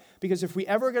 Why? Because if we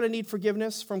ever are going to need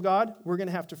forgiveness from God, we're going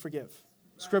to have to forgive.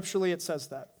 Scripturally, it says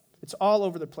that. It's all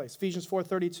over the place. Ephesians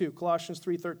 4:32, Colossians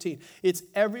 3:13. It's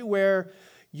everywhere.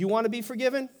 You want to be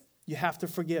forgiven? You have to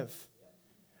forgive.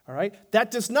 All right?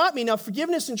 That does not mean, now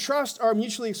forgiveness and trust are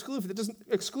mutually exclusive.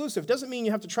 It doesn't mean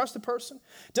you have to trust the person.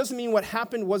 It doesn't mean what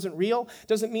happened wasn't real. It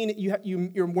doesn't mean that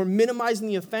we're minimizing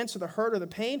the offense or the hurt or the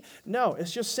pain. No,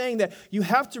 it's just saying that you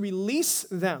have to release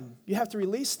them. You have to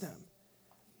release them.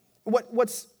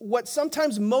 What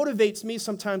sometimes motivates me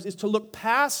sometimes is to look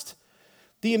past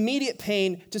the immediate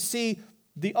pain to see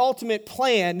the ultimate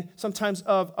plan sometimes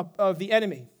of the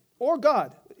enemy or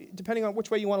God, depending on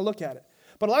which way you want to look at it.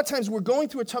 But a lot of times we're going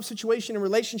through a tough situation in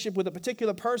relationship with a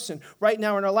particular person right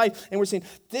now in our life, and we're saying,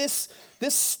 this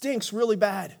stinks really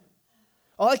bad.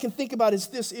 All I can think about is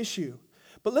this issue.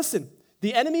 But listen,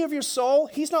 the enemy of your soul,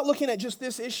 he's not looking at just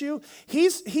this issue.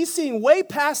 He's seeing way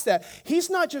past that.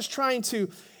 He's not just trying to,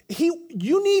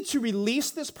 you need to release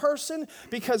this person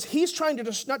because he's trying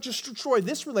to not just destroy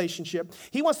this relationship.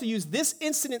 He wants to use this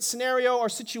incident, scenario, or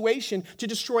situation to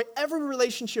destroy every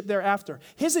relationship thereafter.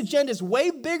 His agenda is way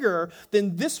bigger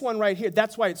than this one right here.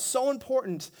 That's why it's so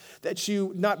important that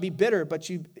you not be bitter, but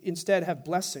you instead have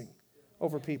blessing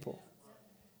over people.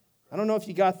 I don't know if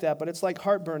you got that, but it's like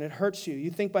heartburn. It hurts you.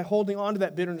 You think by holding on to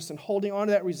that bitterness and holding on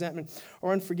to that resentment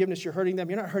or unforgiveness, you're hurting them.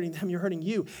 You're not hurting them, you're hurting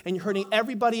you. And you're hurting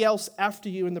everybody else after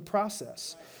you in the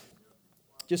process.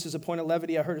 Just as a point of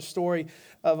levity, I heard a story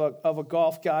of a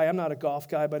golf guy. I'm not a golf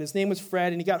guy, but his name was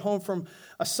Fred, and he got home from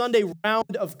a Sunday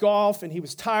round of golf, and he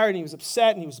was tired, and he was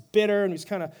upset, and he was bitter, and he was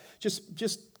kind of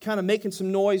just kind of making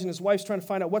some noise, and his wife's trying to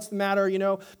find out what's the matter,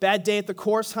 bad day at the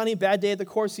course, honey, bad day at the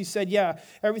course. He said, yeah,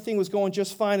 everything was going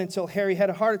just fine until Harry had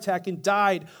a heart attack and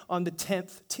died on the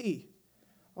 10th tee.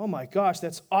 Oh my gosh,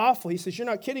 that's awful. He says, you're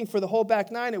not kidding. For the whole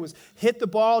back nine, it was hit the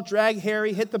ball, drag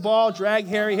Harry, hit the ball, drag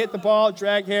Harry, hit the ball,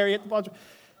 drag Harry, hit the ball.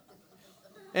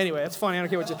 Anyway, that's funny. I don't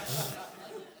care what you...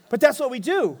 But that's what we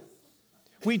do.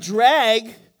 We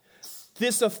drag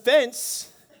this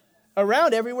offense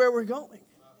around everywhere we're going.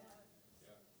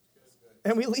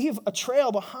 And we leave a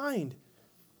trail behind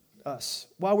us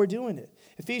while we're doing it.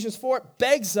 Ephesians 4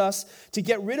 begs us to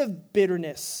get rid of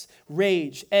bitterness,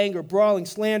 rage, anger, brawling,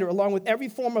 slander, along with every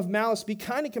form of malice. Be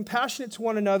kind and compassionate to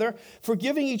one another,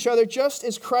 forgiving each other just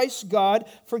as Christ, God,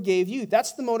 forgave you.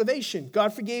 That's the motivation.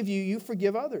 God forgave you, you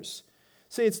forgive others.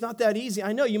 Say, it's not that easy.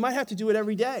 I know, you might have to do it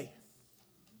every day.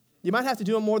 You might have to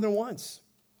do it more than once.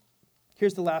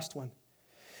 Here's the last one.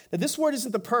 Now, this word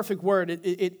isn't the perfect word.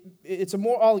 It's a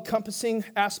more all-encompassing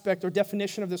aspect or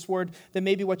definition of this word than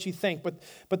maybe what you think.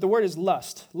 But the word is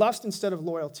lust. Lust instead of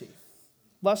loyalty.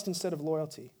 Lust instead of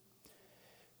loyalty.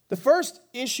 The first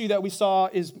issue that we saw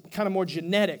is kind of more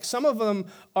genetic. Some of them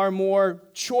are more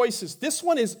choices. This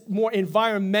one is more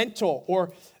environmental,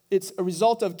 or it's a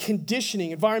result of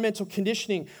conditioning, environmental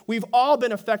conditioning. We've all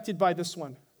been affected by this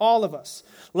one, all of us.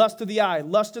 Lust of the eye,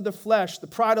 lust of the flesh, the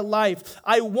pride of life.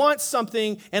 I want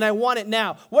something and I want it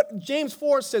now. What James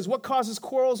 4 says, what causes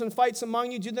quarrels and fights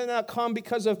among you? Do they not come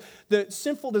because of the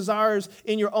sinful desires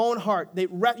in your own heart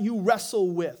that you wrestle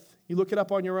with? You look it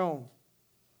up on your own.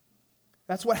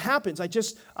 That's what happens.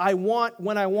 I want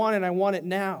when I want and I want it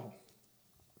now.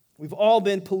 We've all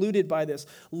been polluted by this.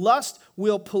 Lust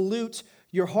will pollute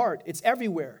your heart. It's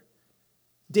everywhere.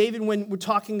 David, when we're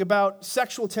talking about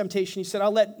sexual temptation, he said,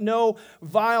 I'll let no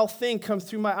vile thing come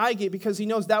through my eye gate, because he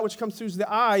knows that which comes through the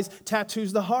eyes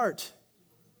tattoos the heart,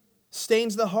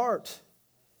 stains the heart.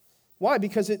 Why?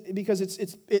 Because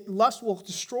lust will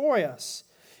destroy us.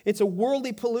 It's a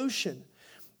worldly pollution.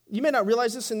 You may not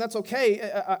realize this, and that's okay.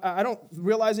 I don't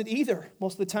realize it either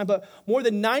most of the time, but more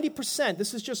than 90%,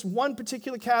 this is just one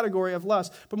particular category of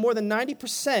lust, but more than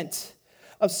 90%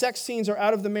 of sex scenes are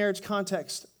out of the marriage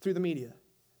context through the media.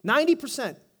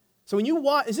 90%. So when you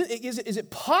watch, is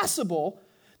it possible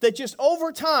that just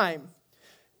over time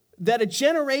that a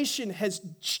generation has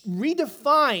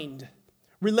redefined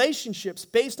relationships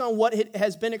based on what it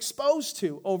has been exposed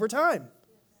to over time?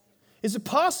 Is it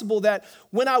possible that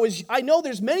I know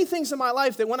there's many things in my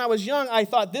life that when I was young, I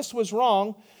thought this was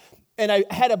wrong, and I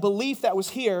had a belief that was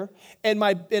here, and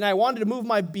I wanted to move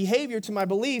my behavior to my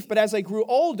belief, but as I grew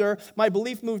older, my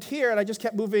belief moved here, and I just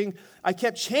kept moving. I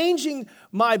kept changing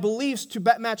my beliefs to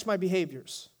match my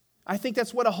behaviors. I think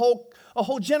that's what a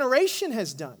whole generation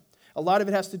has done. A lot of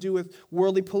it has to do with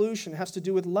worldly pollution. It has to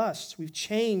do with lust. We've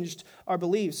changed our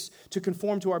beliefs to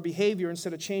conform to our behavior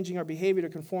instead of changing our behavior to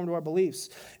conform to our beliefs.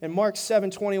 In Mark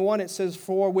 7:21, it says,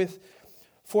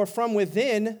 For from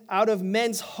within, out of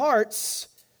men's hearts,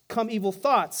 come evil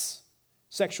thoughts,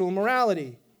 sexual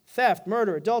immorality, theft,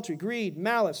 murder, adultery, greed,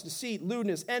 malice, deceit,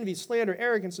 lewdness, envy, slander,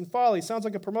 arrogance, and folly. Sounds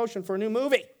like a promotion for a new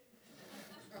movie.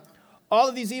 All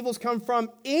of these evils come from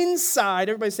inside.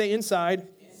 Everybody say inside.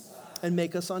 And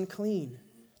make us unclean.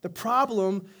 The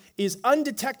problem is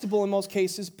undetectable in most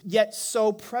cases, yet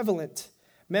so prevalent.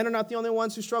 Men are not the only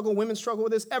ones who struggle. Women struggle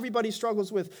with this. Everybody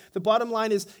struggles with. The bottom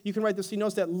line is, you can write this, you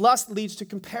notice that lust leads to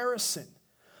comparison.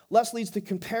 Lust leads to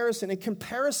comparison, and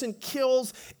comparison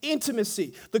kills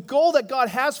intimacy. The goal that God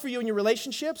has for you in your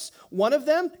relationships, one of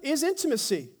them is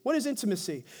intimacy. What is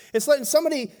intimacy? It's letting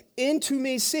somebody into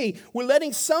me see. We're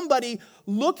letting somebody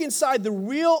look inside the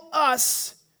real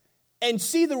us and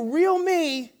see the real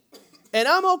me, and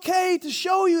I'm okay to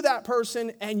show you that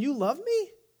person, and you love me?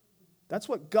 That's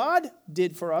what God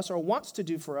did for us or wants to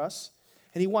do for us.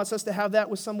 And he wants us to have that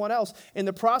with someone else. In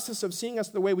the process of seeing us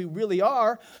the way we really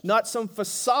are, not some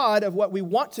facade of what we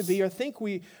want to be or think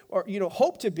we or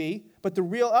hope to be, but the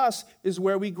real us is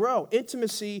where we grow.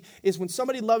 Intimacy is when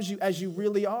somebody loves you as you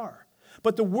really are.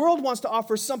 But the world wants to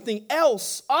offer something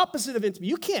else opposite of intimacy.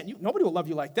 You can't. Nobody will love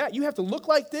you like that. You have to look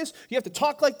like this. You have to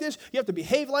talk like this. You have to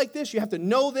behave like this. You have to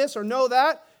know this or know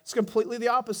that. It's completely the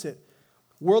opposite.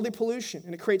 Worldly pollution,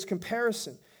 and it creates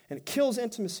comparison. And it kills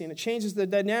intimacy, and it changes the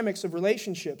dynamics of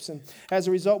relationships. And as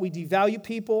a result, we devalue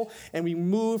people, and we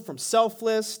move from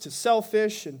selfless to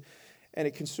selfish, and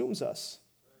it consumes us.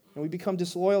 And we become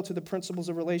disloyal to the principles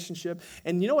of relationship.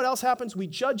 And you know what else happens? We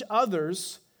judge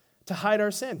others to hide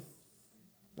our sin.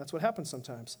 That's what happens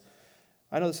sometimes.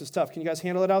 I know this is tough. Can you guys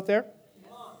handle it out there?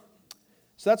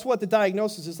 So that's what the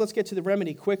diagnosis is. Let's get to the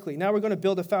remedy quickly. Now we're going to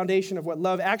build a foundation of what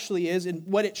love actually is and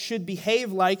what it should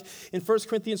behave like. In 1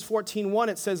 Corinthians 14:1,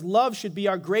 it says, love should be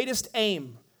our greatest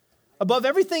aim. Above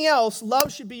everything else,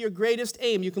 love should be your greatest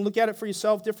aim. You can look at it for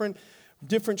yourself, different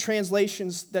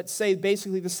translations that say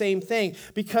basically the same thing.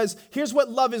 Because here's what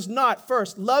love is not.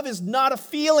 First, love is not a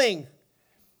feeling.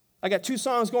 I got two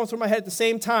songs going through my head at the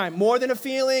same time. More than a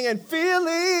feeling and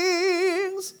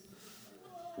feelings.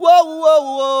 Whoa,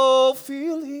 whoa, whoa,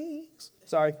 feelings.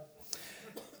 Sorry.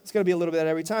 It's going to be a little bit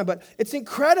every time, but it's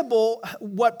incredible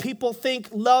what people think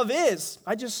love is.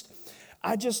 I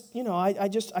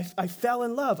fell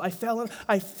in love.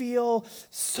 I feel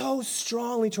so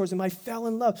strongly towards him. I fell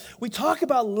in love. We talk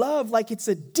about love like it's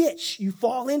a ditch you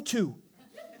fall into.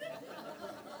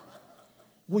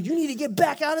 Well, you need to get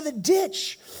back out of the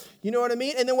ditch. You know what I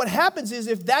mean? And then what happens is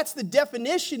if that's the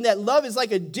definition that love is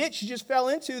like a ditch you just fell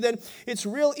into, then it's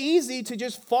real easy to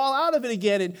just fall out of it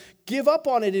again and give up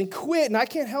on it and quit. And I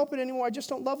can't help it anymore. I just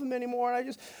don't love him anymore.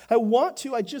 And I want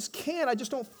to. I just can't. I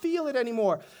just don't feel it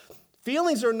anymore.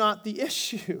 Feelings are not the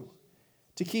issue.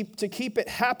 To keep it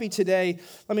happy today,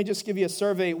 let me just give you a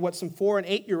survey what some 4 and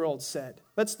 8-year-olds said.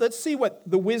 Let's see what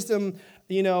the wisdom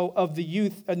of the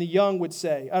youth and the young would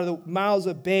say out of the mouths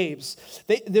of babes.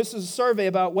 This is a survey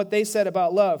about what they said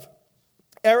about love.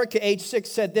 Erica, age 6,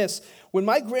 said this: when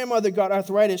my grandmother got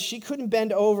arthritis, she couldn't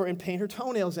bend over and paint her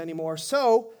toenails anymore.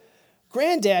 So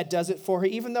granddad does it for her,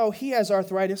 even though he has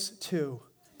arthritis too.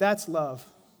 That's love.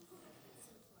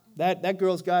 That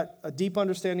girl's got a deep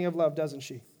understanding of love, doesn't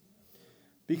she?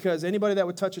 Because anybody that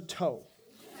would touch a toe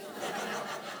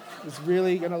is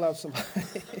really going to love somebody.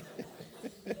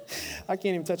 I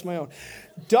can't even touch my own.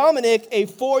 Dominic, a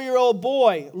 4-year-old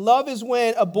boy. Love is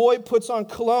when a boy puts on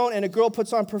cologne and a girl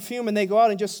puts on perfume and they go out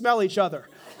and just smell each other.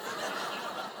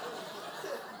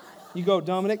 You go,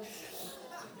 Dominic.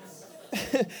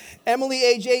 Emily,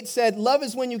 age 8, said, love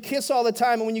is when you kiss all the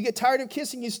time, and when you get tired of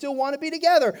kissing, you still want to be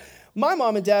together. My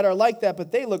mom and dad are like that,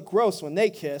 but they look gross when they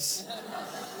kiss.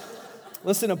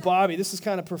 Listen to Bobby. This is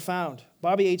kind of profound.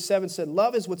 Bobby, age 7, said,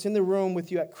 love is what's in the room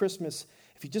with you at Christmas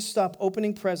if you just stop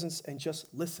opening presents and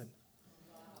just listen.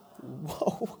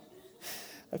 Whoa.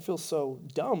 I feel so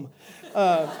dumb.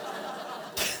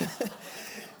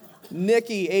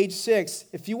 Nikki, age 6,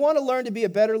 if you want to learn to be a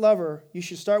better lover, you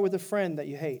should start with a friend that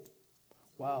you hate.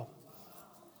 Wow.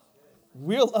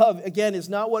 Real love, again, is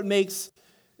not what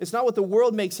the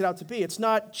world makes it out to be. It's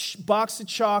not box of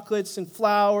chocolates and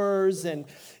flowers and,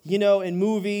 and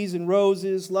movies and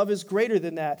roses. Love is greater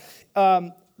than that.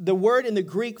 The word in the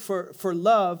Greek for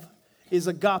love is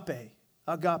agape.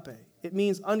 Agape. It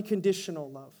means unconditional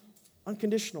love.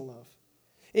 Unconditional love.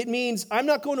 It means I'm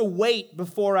not going to wait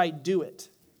before I do it.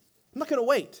 I'm not going to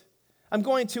wait. I'm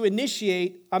going to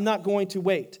initiate. I'm not going to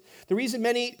wait. The reason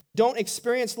many don't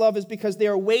experience love is because they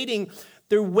are waiting.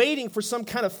 They're waiting for some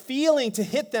kind of feeling to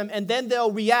hit them, and then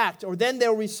they'll react, or then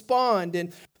they'll respond.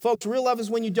 And folks, real love is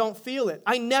when you don't feel it.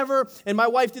 And my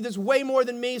wife did this way more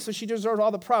than me, so she deserves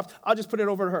all the props. I'll just put it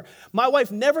over to her. My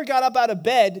wife never got up out of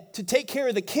bed to take care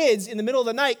of the kids in the middle of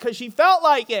the night because she felt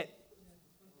like it.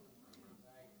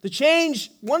 To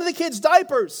change one of the kids'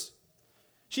 diapers.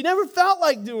 She never felt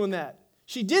like doing that.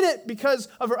 She did it because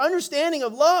of her understanding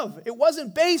of love. It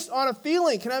wasn't based on a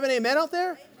feeling. Can I have an amen out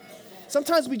there?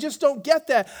 Sometimes we just don't get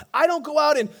that. I don't go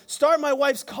out and start my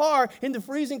wife's car in the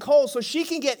freezing cold so she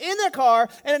can get in the car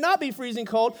and it not be freezing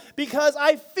cold because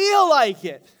I feel like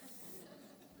it.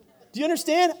 Do you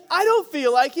understand? I don't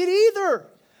feel like it either.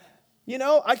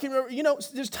 I can remember,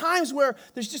 there's times where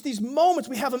there's just these moments.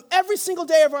 We have them every single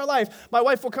day of our life. My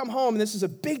wife will come home, and this is a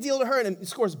big deal to her, and it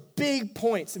scores big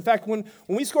points. In fact, when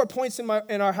we score points in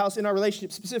our house, in our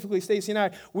relationship, specifically Stacy and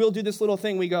I, we'll do this little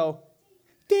thing. We go,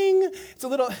 ding. It's a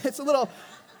little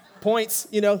Points,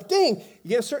 ding, you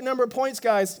get a certain number of points,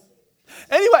 guys.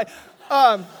 Anyway,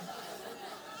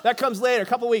 that comes later, a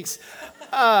couple weeks.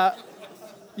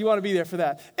 You want to be there for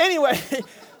that. Anyway,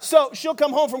 so she'll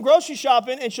come home from grocery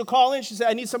shopping and she'll call in. She said,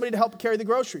 I need somebody to help carry the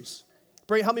groceries.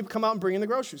 Help me come out and bring in the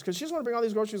groceries. Because she doesn't want to bring all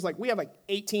these groceries. We have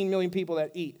 18 million people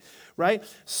that eat, right?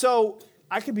 So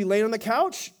I could be laying on the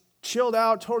couch, chilled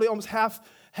out, totally almost half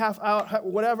out,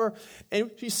 whatever. And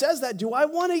she says that, do I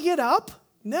want to get up?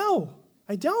 No,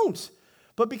 I don't.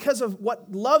 But because of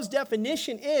what love's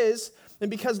definition is, and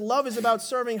because love is about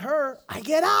serving her, I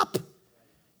get up.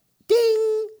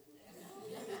 Ding!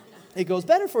 It goes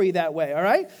better for you that way, all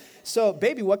right? So,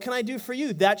 baby, what can I do for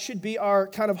you? That should be our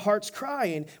kind of heart's cry.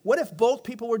 And what if both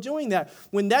people were doing that?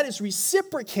 When that is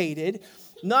reciprocated,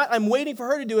 not I'm waiting for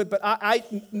her to do it, but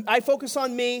I focus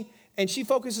on me, and she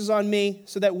focuses on me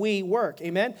so that we work.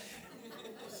 Amen?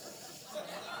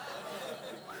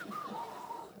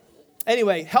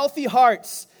 Anyway, healthy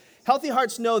hearts. Healthy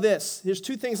hearts know this. There's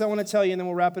two things I want to tell you, and then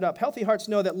we'll wrap it up. Healthy hearts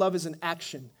know that love is an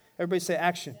action. Everybody say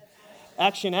action.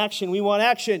 Action, action. We want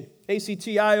action.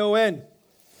 A-C-T-I-O-N.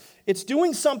 It's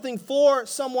doing something for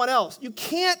someone else. You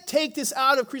can't take this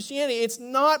out of Christianity. It's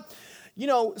not,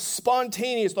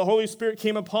 spontaneous. The Holy Spirit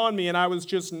came upon me, and I was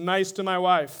just nice to my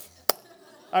wife.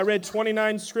 I read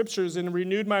 29 scriptures and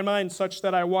renewed my mind such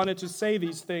that I wanted to say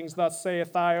these things. Thus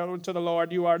saith I unto the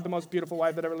Lord, you are the most beautiful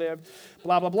wife that ever lived.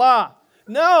 Blah, blah, blah.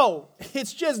 No,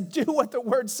 it's just do what the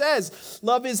word says.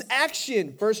 Love is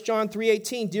action. 1 John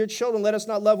 3:18, dear children, let us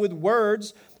not love with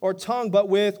words or tongue, but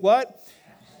with what?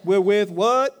 With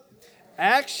what?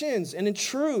 Actions and in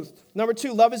truth. Number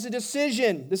 2, love is a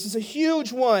decision. This is a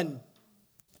huge one.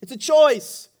 It's a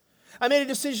choice. I made a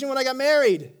decision when I got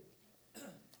married.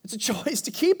 It's a choice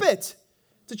to keep it.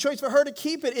 It's a choice for her to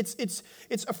keep it.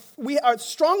 Our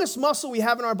strongest muscle we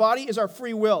have in our body is our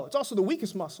free will. It's also the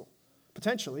weakest muscle,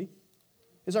 potentially,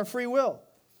 is our free will.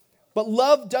 But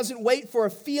love doesn't wait for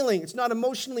a feeling. It's not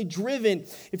emotionally driven.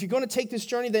 If you're going to take this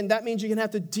journey, then that means you're going to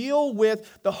have to deal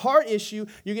with the heart issue.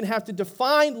 You're going to have to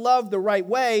define love the right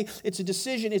way. It's a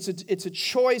decision. It's a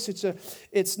choice.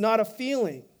 It's not a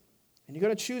feeling. And you're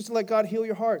going to choose to let God heal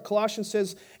your heart. Colossians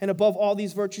says, and above all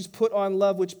these virtues, put on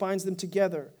love, which binds them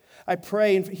together. I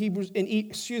pray in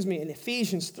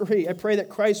Ephesians 3, I pray that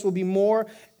Christ will be more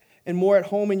and more at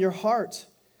home in your heart,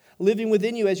 living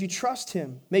within you as you trust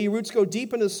him. May your roots go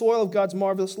deep into the soil of God's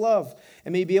marvelous love,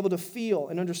 and may you be able to feel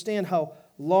and understand how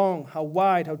long, how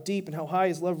wide, how deep, and how high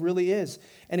his love really is,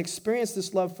 and experience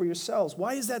this love for yourselves.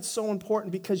 Why is that so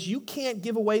important? Because you can't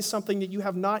give away something that you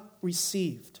have not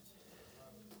received.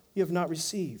 You have not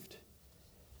received.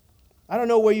 I don't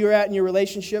know where you're at in your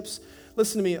relationships.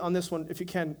 Listen to me on this one, if you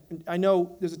can. I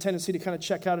know there's a tendency to kind of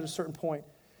check out at a certain point.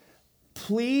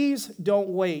 Please don't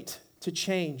wait to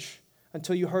change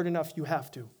until you hurt enough you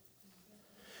have to.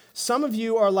 Some of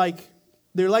you are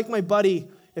they're like my buddy.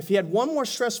 If he had one more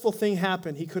stressful thing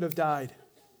happen, he could have died.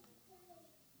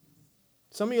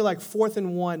 Some of you are like 4th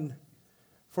and 1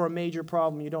 for a major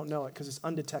problem. You don't know it because it's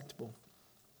undetectable.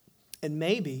 And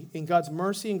maybe, in God's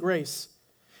mercy and grace,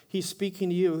 he's speaking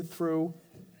to you through,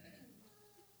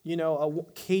 a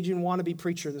Cajun wannabe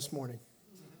preacher this morning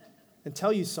and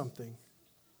tell you something.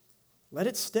 Let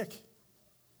it stick.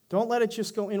 Don't let it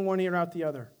just go in one ear out the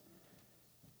other.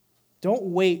 Don't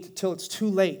wait till it's too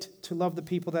late to love the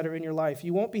people that are in your life.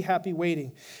 You won't be happy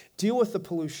waiting. Deal with the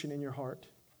pollution in your heart.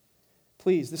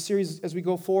 Please, this series, as we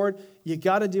go forward, you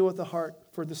got to deal with the heart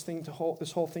for this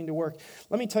whole thing to work.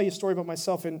 Let me tell you a story about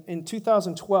myself. In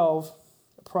 2012,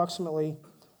 approximately,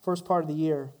 first part of the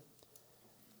year,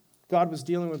 God was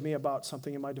dealing with me about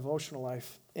something in my devotional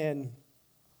life. And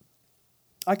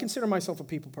I consider myself a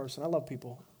people person. I love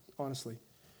people, honestly.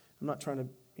 I'm not trying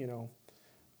to,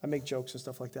 I make jokes and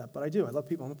stuff like that. But I do. I love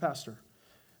people. I'm a pastor.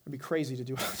 I'd be crazy to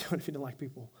do what I'm doing if you didn't like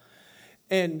people.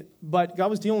 But God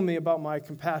was dealing with me about my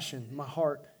compassion, my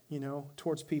heart,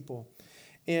 towards people.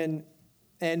 And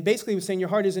basically he was saying your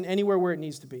heart isn't anywhere where it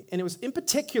needs to be. And it was in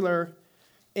particular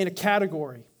in a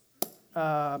category,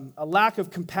 a lack of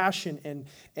compassion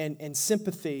and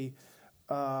sympathy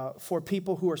for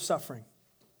people who are suffering.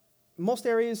 Most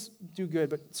areas do good,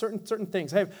 but certain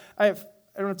things. I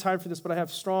don't have time for this, but I have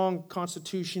strong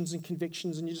constitutions and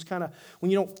convictions, and you just kind of,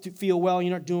 when you don't feel well,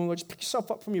 you're not doing well, just pick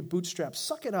yourself up from your bootstraps,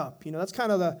 suck it up. That's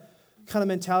kind of the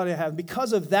mentality I have.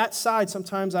 Because of that side,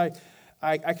 sometimes I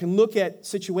can look at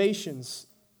situations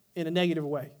in a negative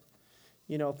way.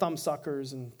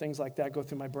 Thumbsuckers and things like that go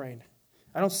through my brain.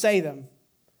 I don't say them,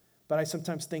 but I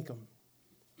sometimes think them.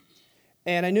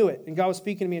 And I knew it. And God was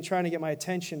speaking to me and trying to get my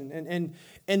attention.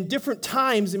 And different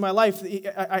times in my life,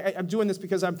 I'm doing this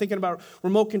because I'm thinking about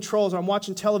remote controls, or I'm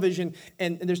watching television,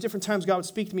 and there's different times God would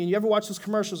speak to me. And you ever watch those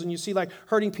commercials and you see like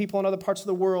hurting people in other parts of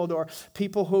the world, or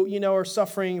people who, are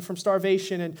suffering from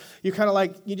starvation, and you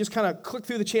just kind of click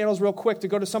through the channels real quick to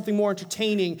go to something more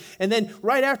entertaining. And then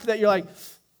right after that, you're like,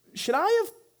 should I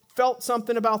have felt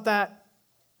something about that?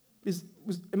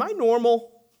 Am I normal?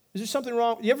 Is there something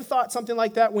wrong? You ever thought something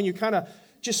like that when you're kind of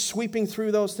just sweeping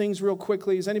through those things real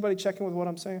quickly? Is anybody checking with what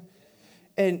I'm saying?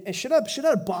 And should that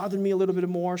have bothered me a little bit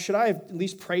more? Should I have at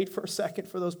least prayed for a second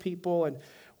for those people? And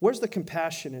where's the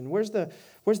compassion? And where's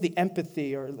the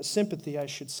empathy, or the sympathy, I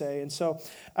should say? And so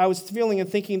I was feeling and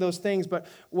thinking those things, but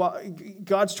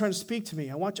God's trying to speak to me.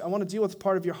 I want to deal with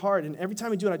part of your heart. And every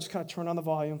time I do it, I just kind of turn on the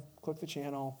volume, click the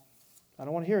channel. I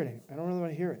don't want to hear it. I don't really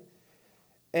want to hear it.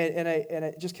 And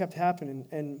it just kept happening.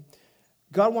 And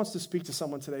God wants to speak to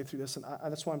someone today through this, and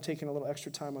that's why I'm taking a little extra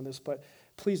time on this, but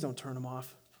please don't turn them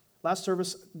off. Last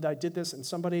service, I did this, and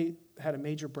somebody had a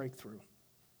major breakthrough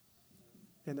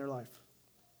in their life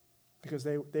because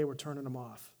they were turning them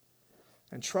off.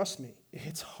 And trust me,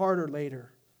 it's harder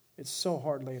later. It's so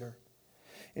hard later.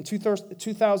 In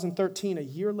 2013, a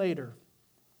year later,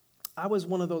 I was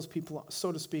one of those people,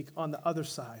 so to speak, on the other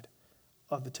side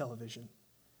of the television.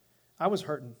 I was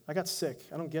hurting. I got sick.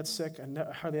 I don't get sick.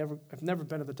 I've never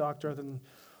been to the doctor other than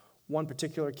one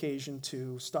particular occasion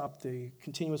to stop the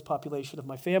continuous population of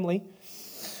my family.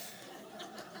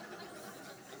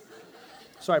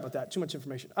 Sorry about that. Too much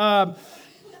information. Other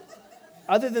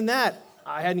than that,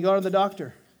 I hadn't gone to the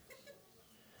doctor.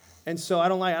 And so I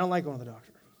don't like going to the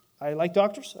doctor. I like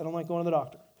doctors. I don't like going to the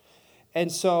doctor.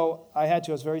 And so I had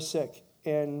to. I was very sick.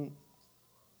 And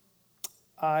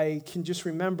I can just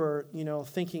remember,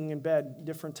 thinking in bed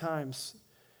different times,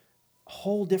 a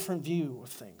whole different view of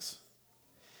things.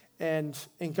 And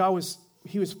God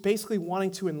He was basically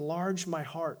wanting to enlarge my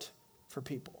heart for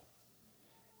people.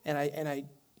 And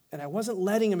I wasn't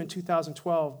letting Him in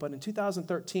 2012, but in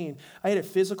 2013, I had a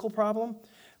physical problem,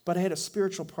 but I had a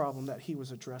spiritual problem that He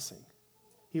was addressing.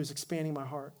 He was expanding my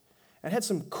heart. I had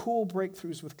some cool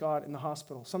breakthroughs with God in the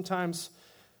hospital. Sometimes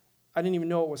I didn't even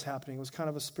know what was happening. It was kind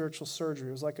of a spiritual surgery.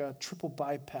 It was like a triple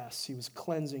bypass. He was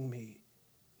cleansing me.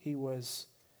 He was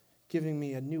giving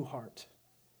me a new heart.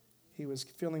 He was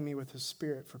filling me with His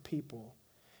Spirit for people.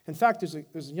 In fact, there's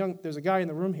a guy in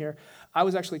the room here I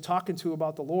was actually talking to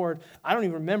about the Lord. I don't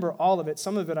even remember all of it.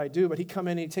 Some of it I do, but he'd come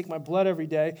in and he'd take my blood every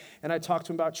day, and I'd talk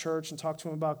to him about church and talk to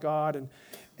him about God.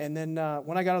 And then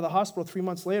when I got out of the hospital 3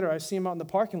 months later, I see him out in the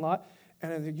parking lot.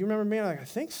 And I said, you remember me? I'm like, I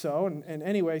think so. And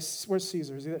anyway, where's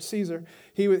Caesar? Is he there? Caesar.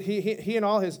 He and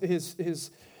all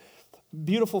his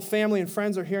beautiful family and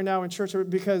friends are here now in church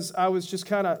because I was just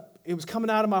it was coming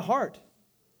out of my heart.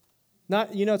 Not,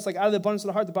 it's like out of the abundance of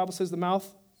the heart, the Bible says the mouth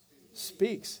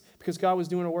speaks, because God was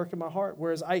doing a work in my heart.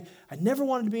 Whereas I never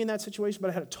wanted to be in that situation, but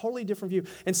I had a totally different view.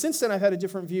 And since then, I've had a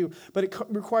different view. But it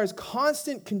requires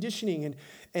constant conditioning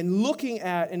and looking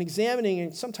at and examining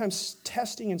and sometimes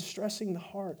testing and stressing the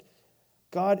heart.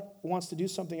 God wants to do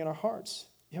something in our hearts.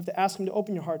 You have to ask Him to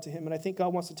open your heart to Him. And I think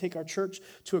God wants to take our church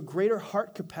to a greater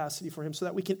heart capacity for Him so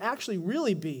that we can actually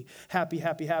really be happy,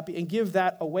 happy, happy, and give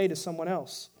that away to someone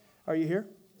else. Are you here?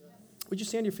 Yes. Would you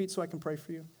stand to your feet so I can pray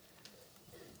for you?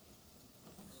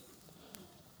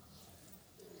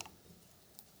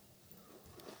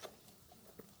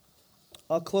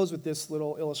 I'll close with this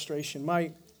little illustration.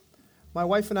 My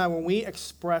wife and I, when we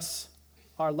express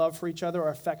our love for each other, our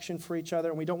affection for each other,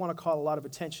 and we don't want to call a lot of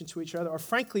attention to each other, or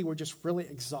frankly, we're just really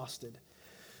exhausted.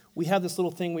 We have this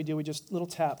little thing we do. We just little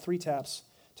tap, 3 taps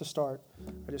to start.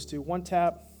 I just do 1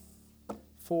 tap,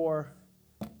 4,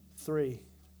 3.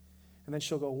 And then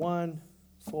she'll go 1,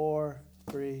 4,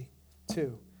 3,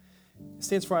 2. It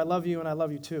stands for I love you and I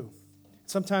love you too.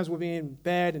 Sometimes we'll be in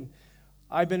bed and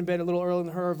I've been in bed a little earlier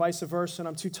than her, vice versa, and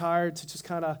I'm too tired to just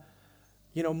kind of,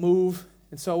 move.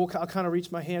 And so I'll kind of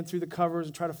reach my hand through the covers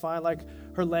and try to find like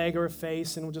her leg or her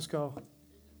face, and we'll just go.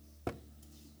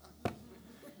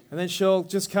 And then she'll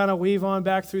just kind of weave on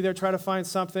back through there, try to find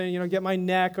something, get my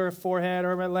neck or forehead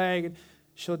or my leg, and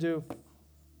she'll do.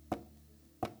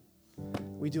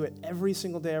 We do it every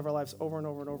single day of our lives over and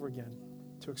over and over again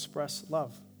to express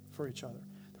love for each other.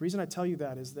 The reason I tell you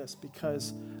that is this,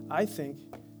 because I think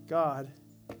God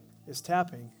is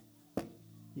tapping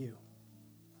you.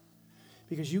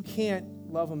 Because you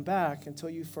can't love Him back until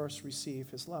you first receive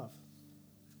His love.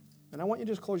 And I want you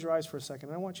to just close your eyes for a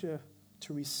second. I want you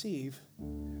to receive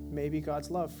maybe God's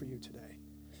love for you today.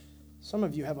 Some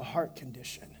of you have a heart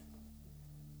condition.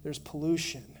 There's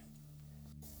pollution.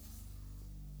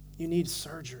 You need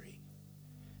surgery.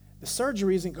 The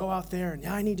surgery isn't go out there and,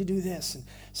 yeah, I need to do this,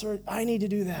 and I need to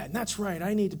do that, and that's right,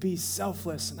 I need to be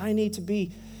selfless, and I need to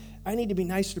be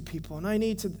nicer to people, and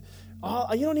you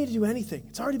don't need to do anything.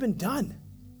 It's already been done.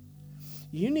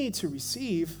 You need to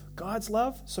receive God's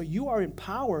love so you are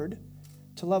empowered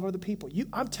to love other people.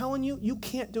 I'm telling you, you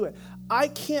can't do it. I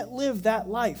can't live that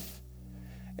life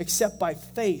except by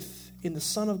faith in the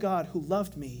Son of God who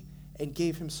loved me and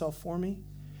gave himself for me.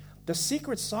 The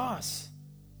secret sauce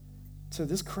to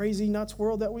this crazy nuts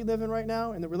world that we live in right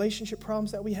now, and the relationship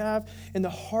problems that we have, and the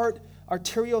heart,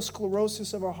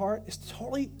 arteriosclerosis of our heart, is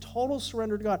total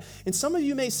surrender to God. And some of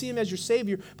you may see him as your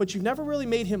Savior, but you've never really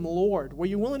made him Lord, where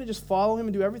you're willing to just follow him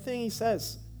and do everything he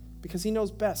says because he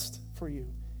knows best for you.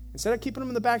 Instead of keeping him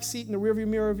in the back seat in the rearview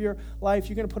mirror of your life,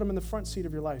 you're going to put him in the front seat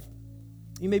of your life.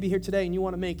 You may be here today and you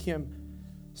want to make him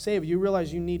Savior. You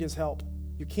realize you need his help.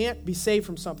 You can't be saved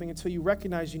from something until you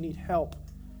recognize you need help.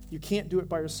 You can't do it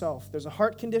by yourself. There's a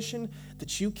heart condition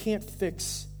that you can't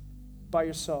fix by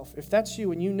yourself. If that's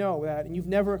you and you know that, and you've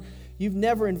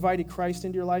never invited Christ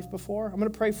into your life before, I'm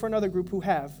going to pray for another group who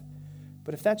have.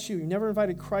 But if that's you, you've never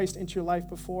invited Christ into your life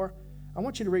before, I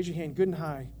want you to raise your hand good and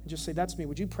high and just say, that's me.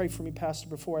 Would you pray for me, Pastor,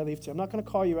 before I leave today? I'm not going to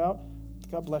call you out.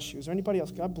 God bless you. Is there anybody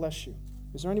else? God bless you.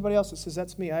 Is there anybody else that says,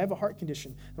 that's me? I have a heart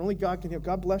condition, and only God can heal.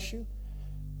 God bless you.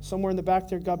 Somewhere in the back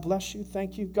there, God bless you.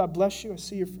 Thank you. God bless you. I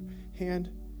see your hand,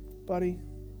 buddy.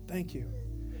 Thank you.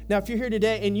 Now, if you're here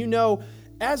today and you know,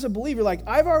 as a believer, like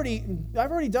I've already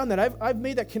done that. I've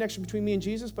made that connection between me and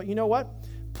Jesus, but you know what?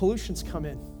 Pollution's come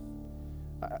in.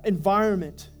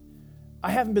 Environment.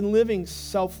 I haven't been living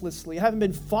selflessly. I haven't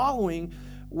been following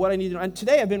what I need to do. And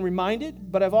today I've been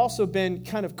reminded, but I've also been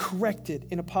kind of corrected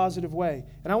in a positive way.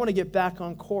 And I want to get back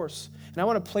on course. And I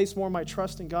want to place more of my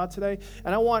trust in God today.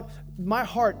 And I want my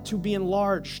heart to be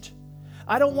enlarged.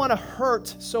 I don't want to hurt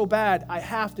so bad I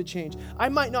have to change. I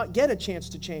might not get a chance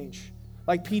to change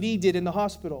like PD did in the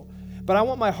hospital. But I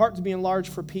want my heart to be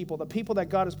enlarged for people, the people that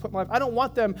God has put in my life. I don't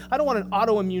want an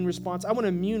autoimmune response. I want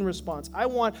an immune response. I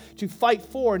want to fight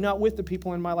for, not with the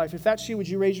people in my life. If that's you, would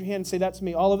you raise your hand and say, that's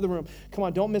me, all over the room. Come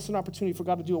on, don't miss an opportunity for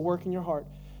God to do a work in your heart.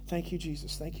 Thank you,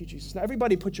 Jesus. Thank you, Jesus. Now,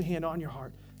 everybody put your hand on your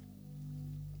heart,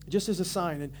 just as a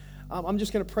sign. And I'm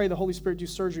just going to pray the Holy Spirit do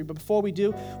surgery. But before we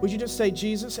do, would you just say,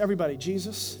 Jesus, everybody,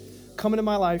 Jesus, come into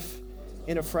my life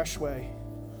in a fresh way.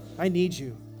 I need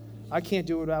you. I can't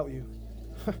do it without you.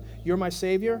 You're my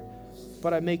Savior,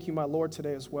 but I make you my Lord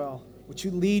today as well. Would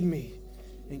you lead me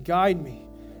and guide me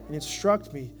and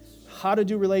instruct me how to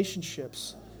do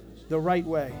relationships the right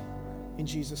way in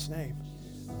Jesus' name.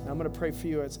 Now I'm going to pray for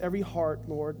you. It's every heart,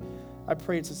 Lord. I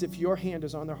pray it's as if your hand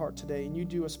is on their heart today and you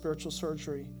do a spiritual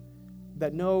surgery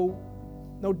that no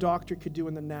doctor could do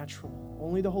in the natural.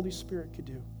 Only the Holy Spirit could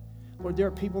do. Lord, there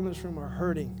are people in this room who are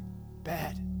hurting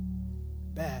bad.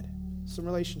 Some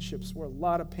relationships were a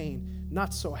lot of pain,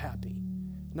 not so happy.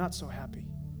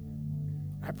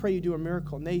 I pray you do a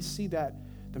miracle, and they see that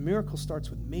the miracle starts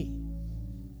with me,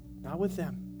 not with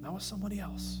them, not with somebody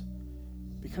else.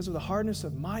 Because of the hardness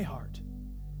of my heart,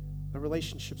 the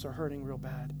relationships are hurting real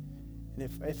bad.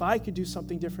 And if I could do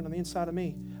something different on the inside of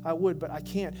me, I would, but I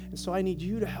can't. And so I need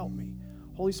you to help me.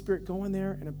 Holy Spirit, go in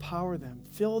there and empower them.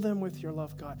 Fill them with your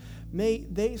love, God. May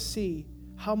they see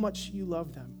how much you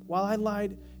love them. While I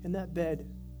lied in that bed,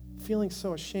 feeling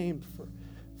so ashamed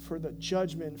for the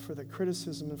judgment, for the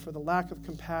criticism, and for the lack of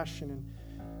compassion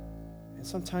and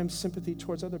sometimes sympathy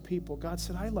towards other people, God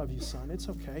said, I love you, son. It's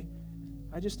okay.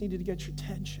 I just needed to get your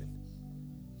attention.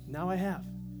 Now I have.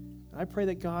 And I pray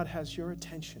that God has your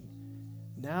attention.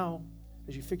 Now,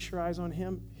 as you fix your eyes on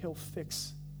him, he'll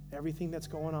fix everything that's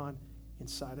going on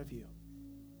inside of you.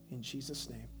 In Jesus'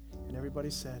 name. And everybody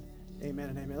said, amen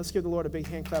and amen. Let's give the Lord a big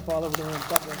hand clap all over the room.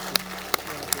 God bless you.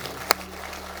 Yeah.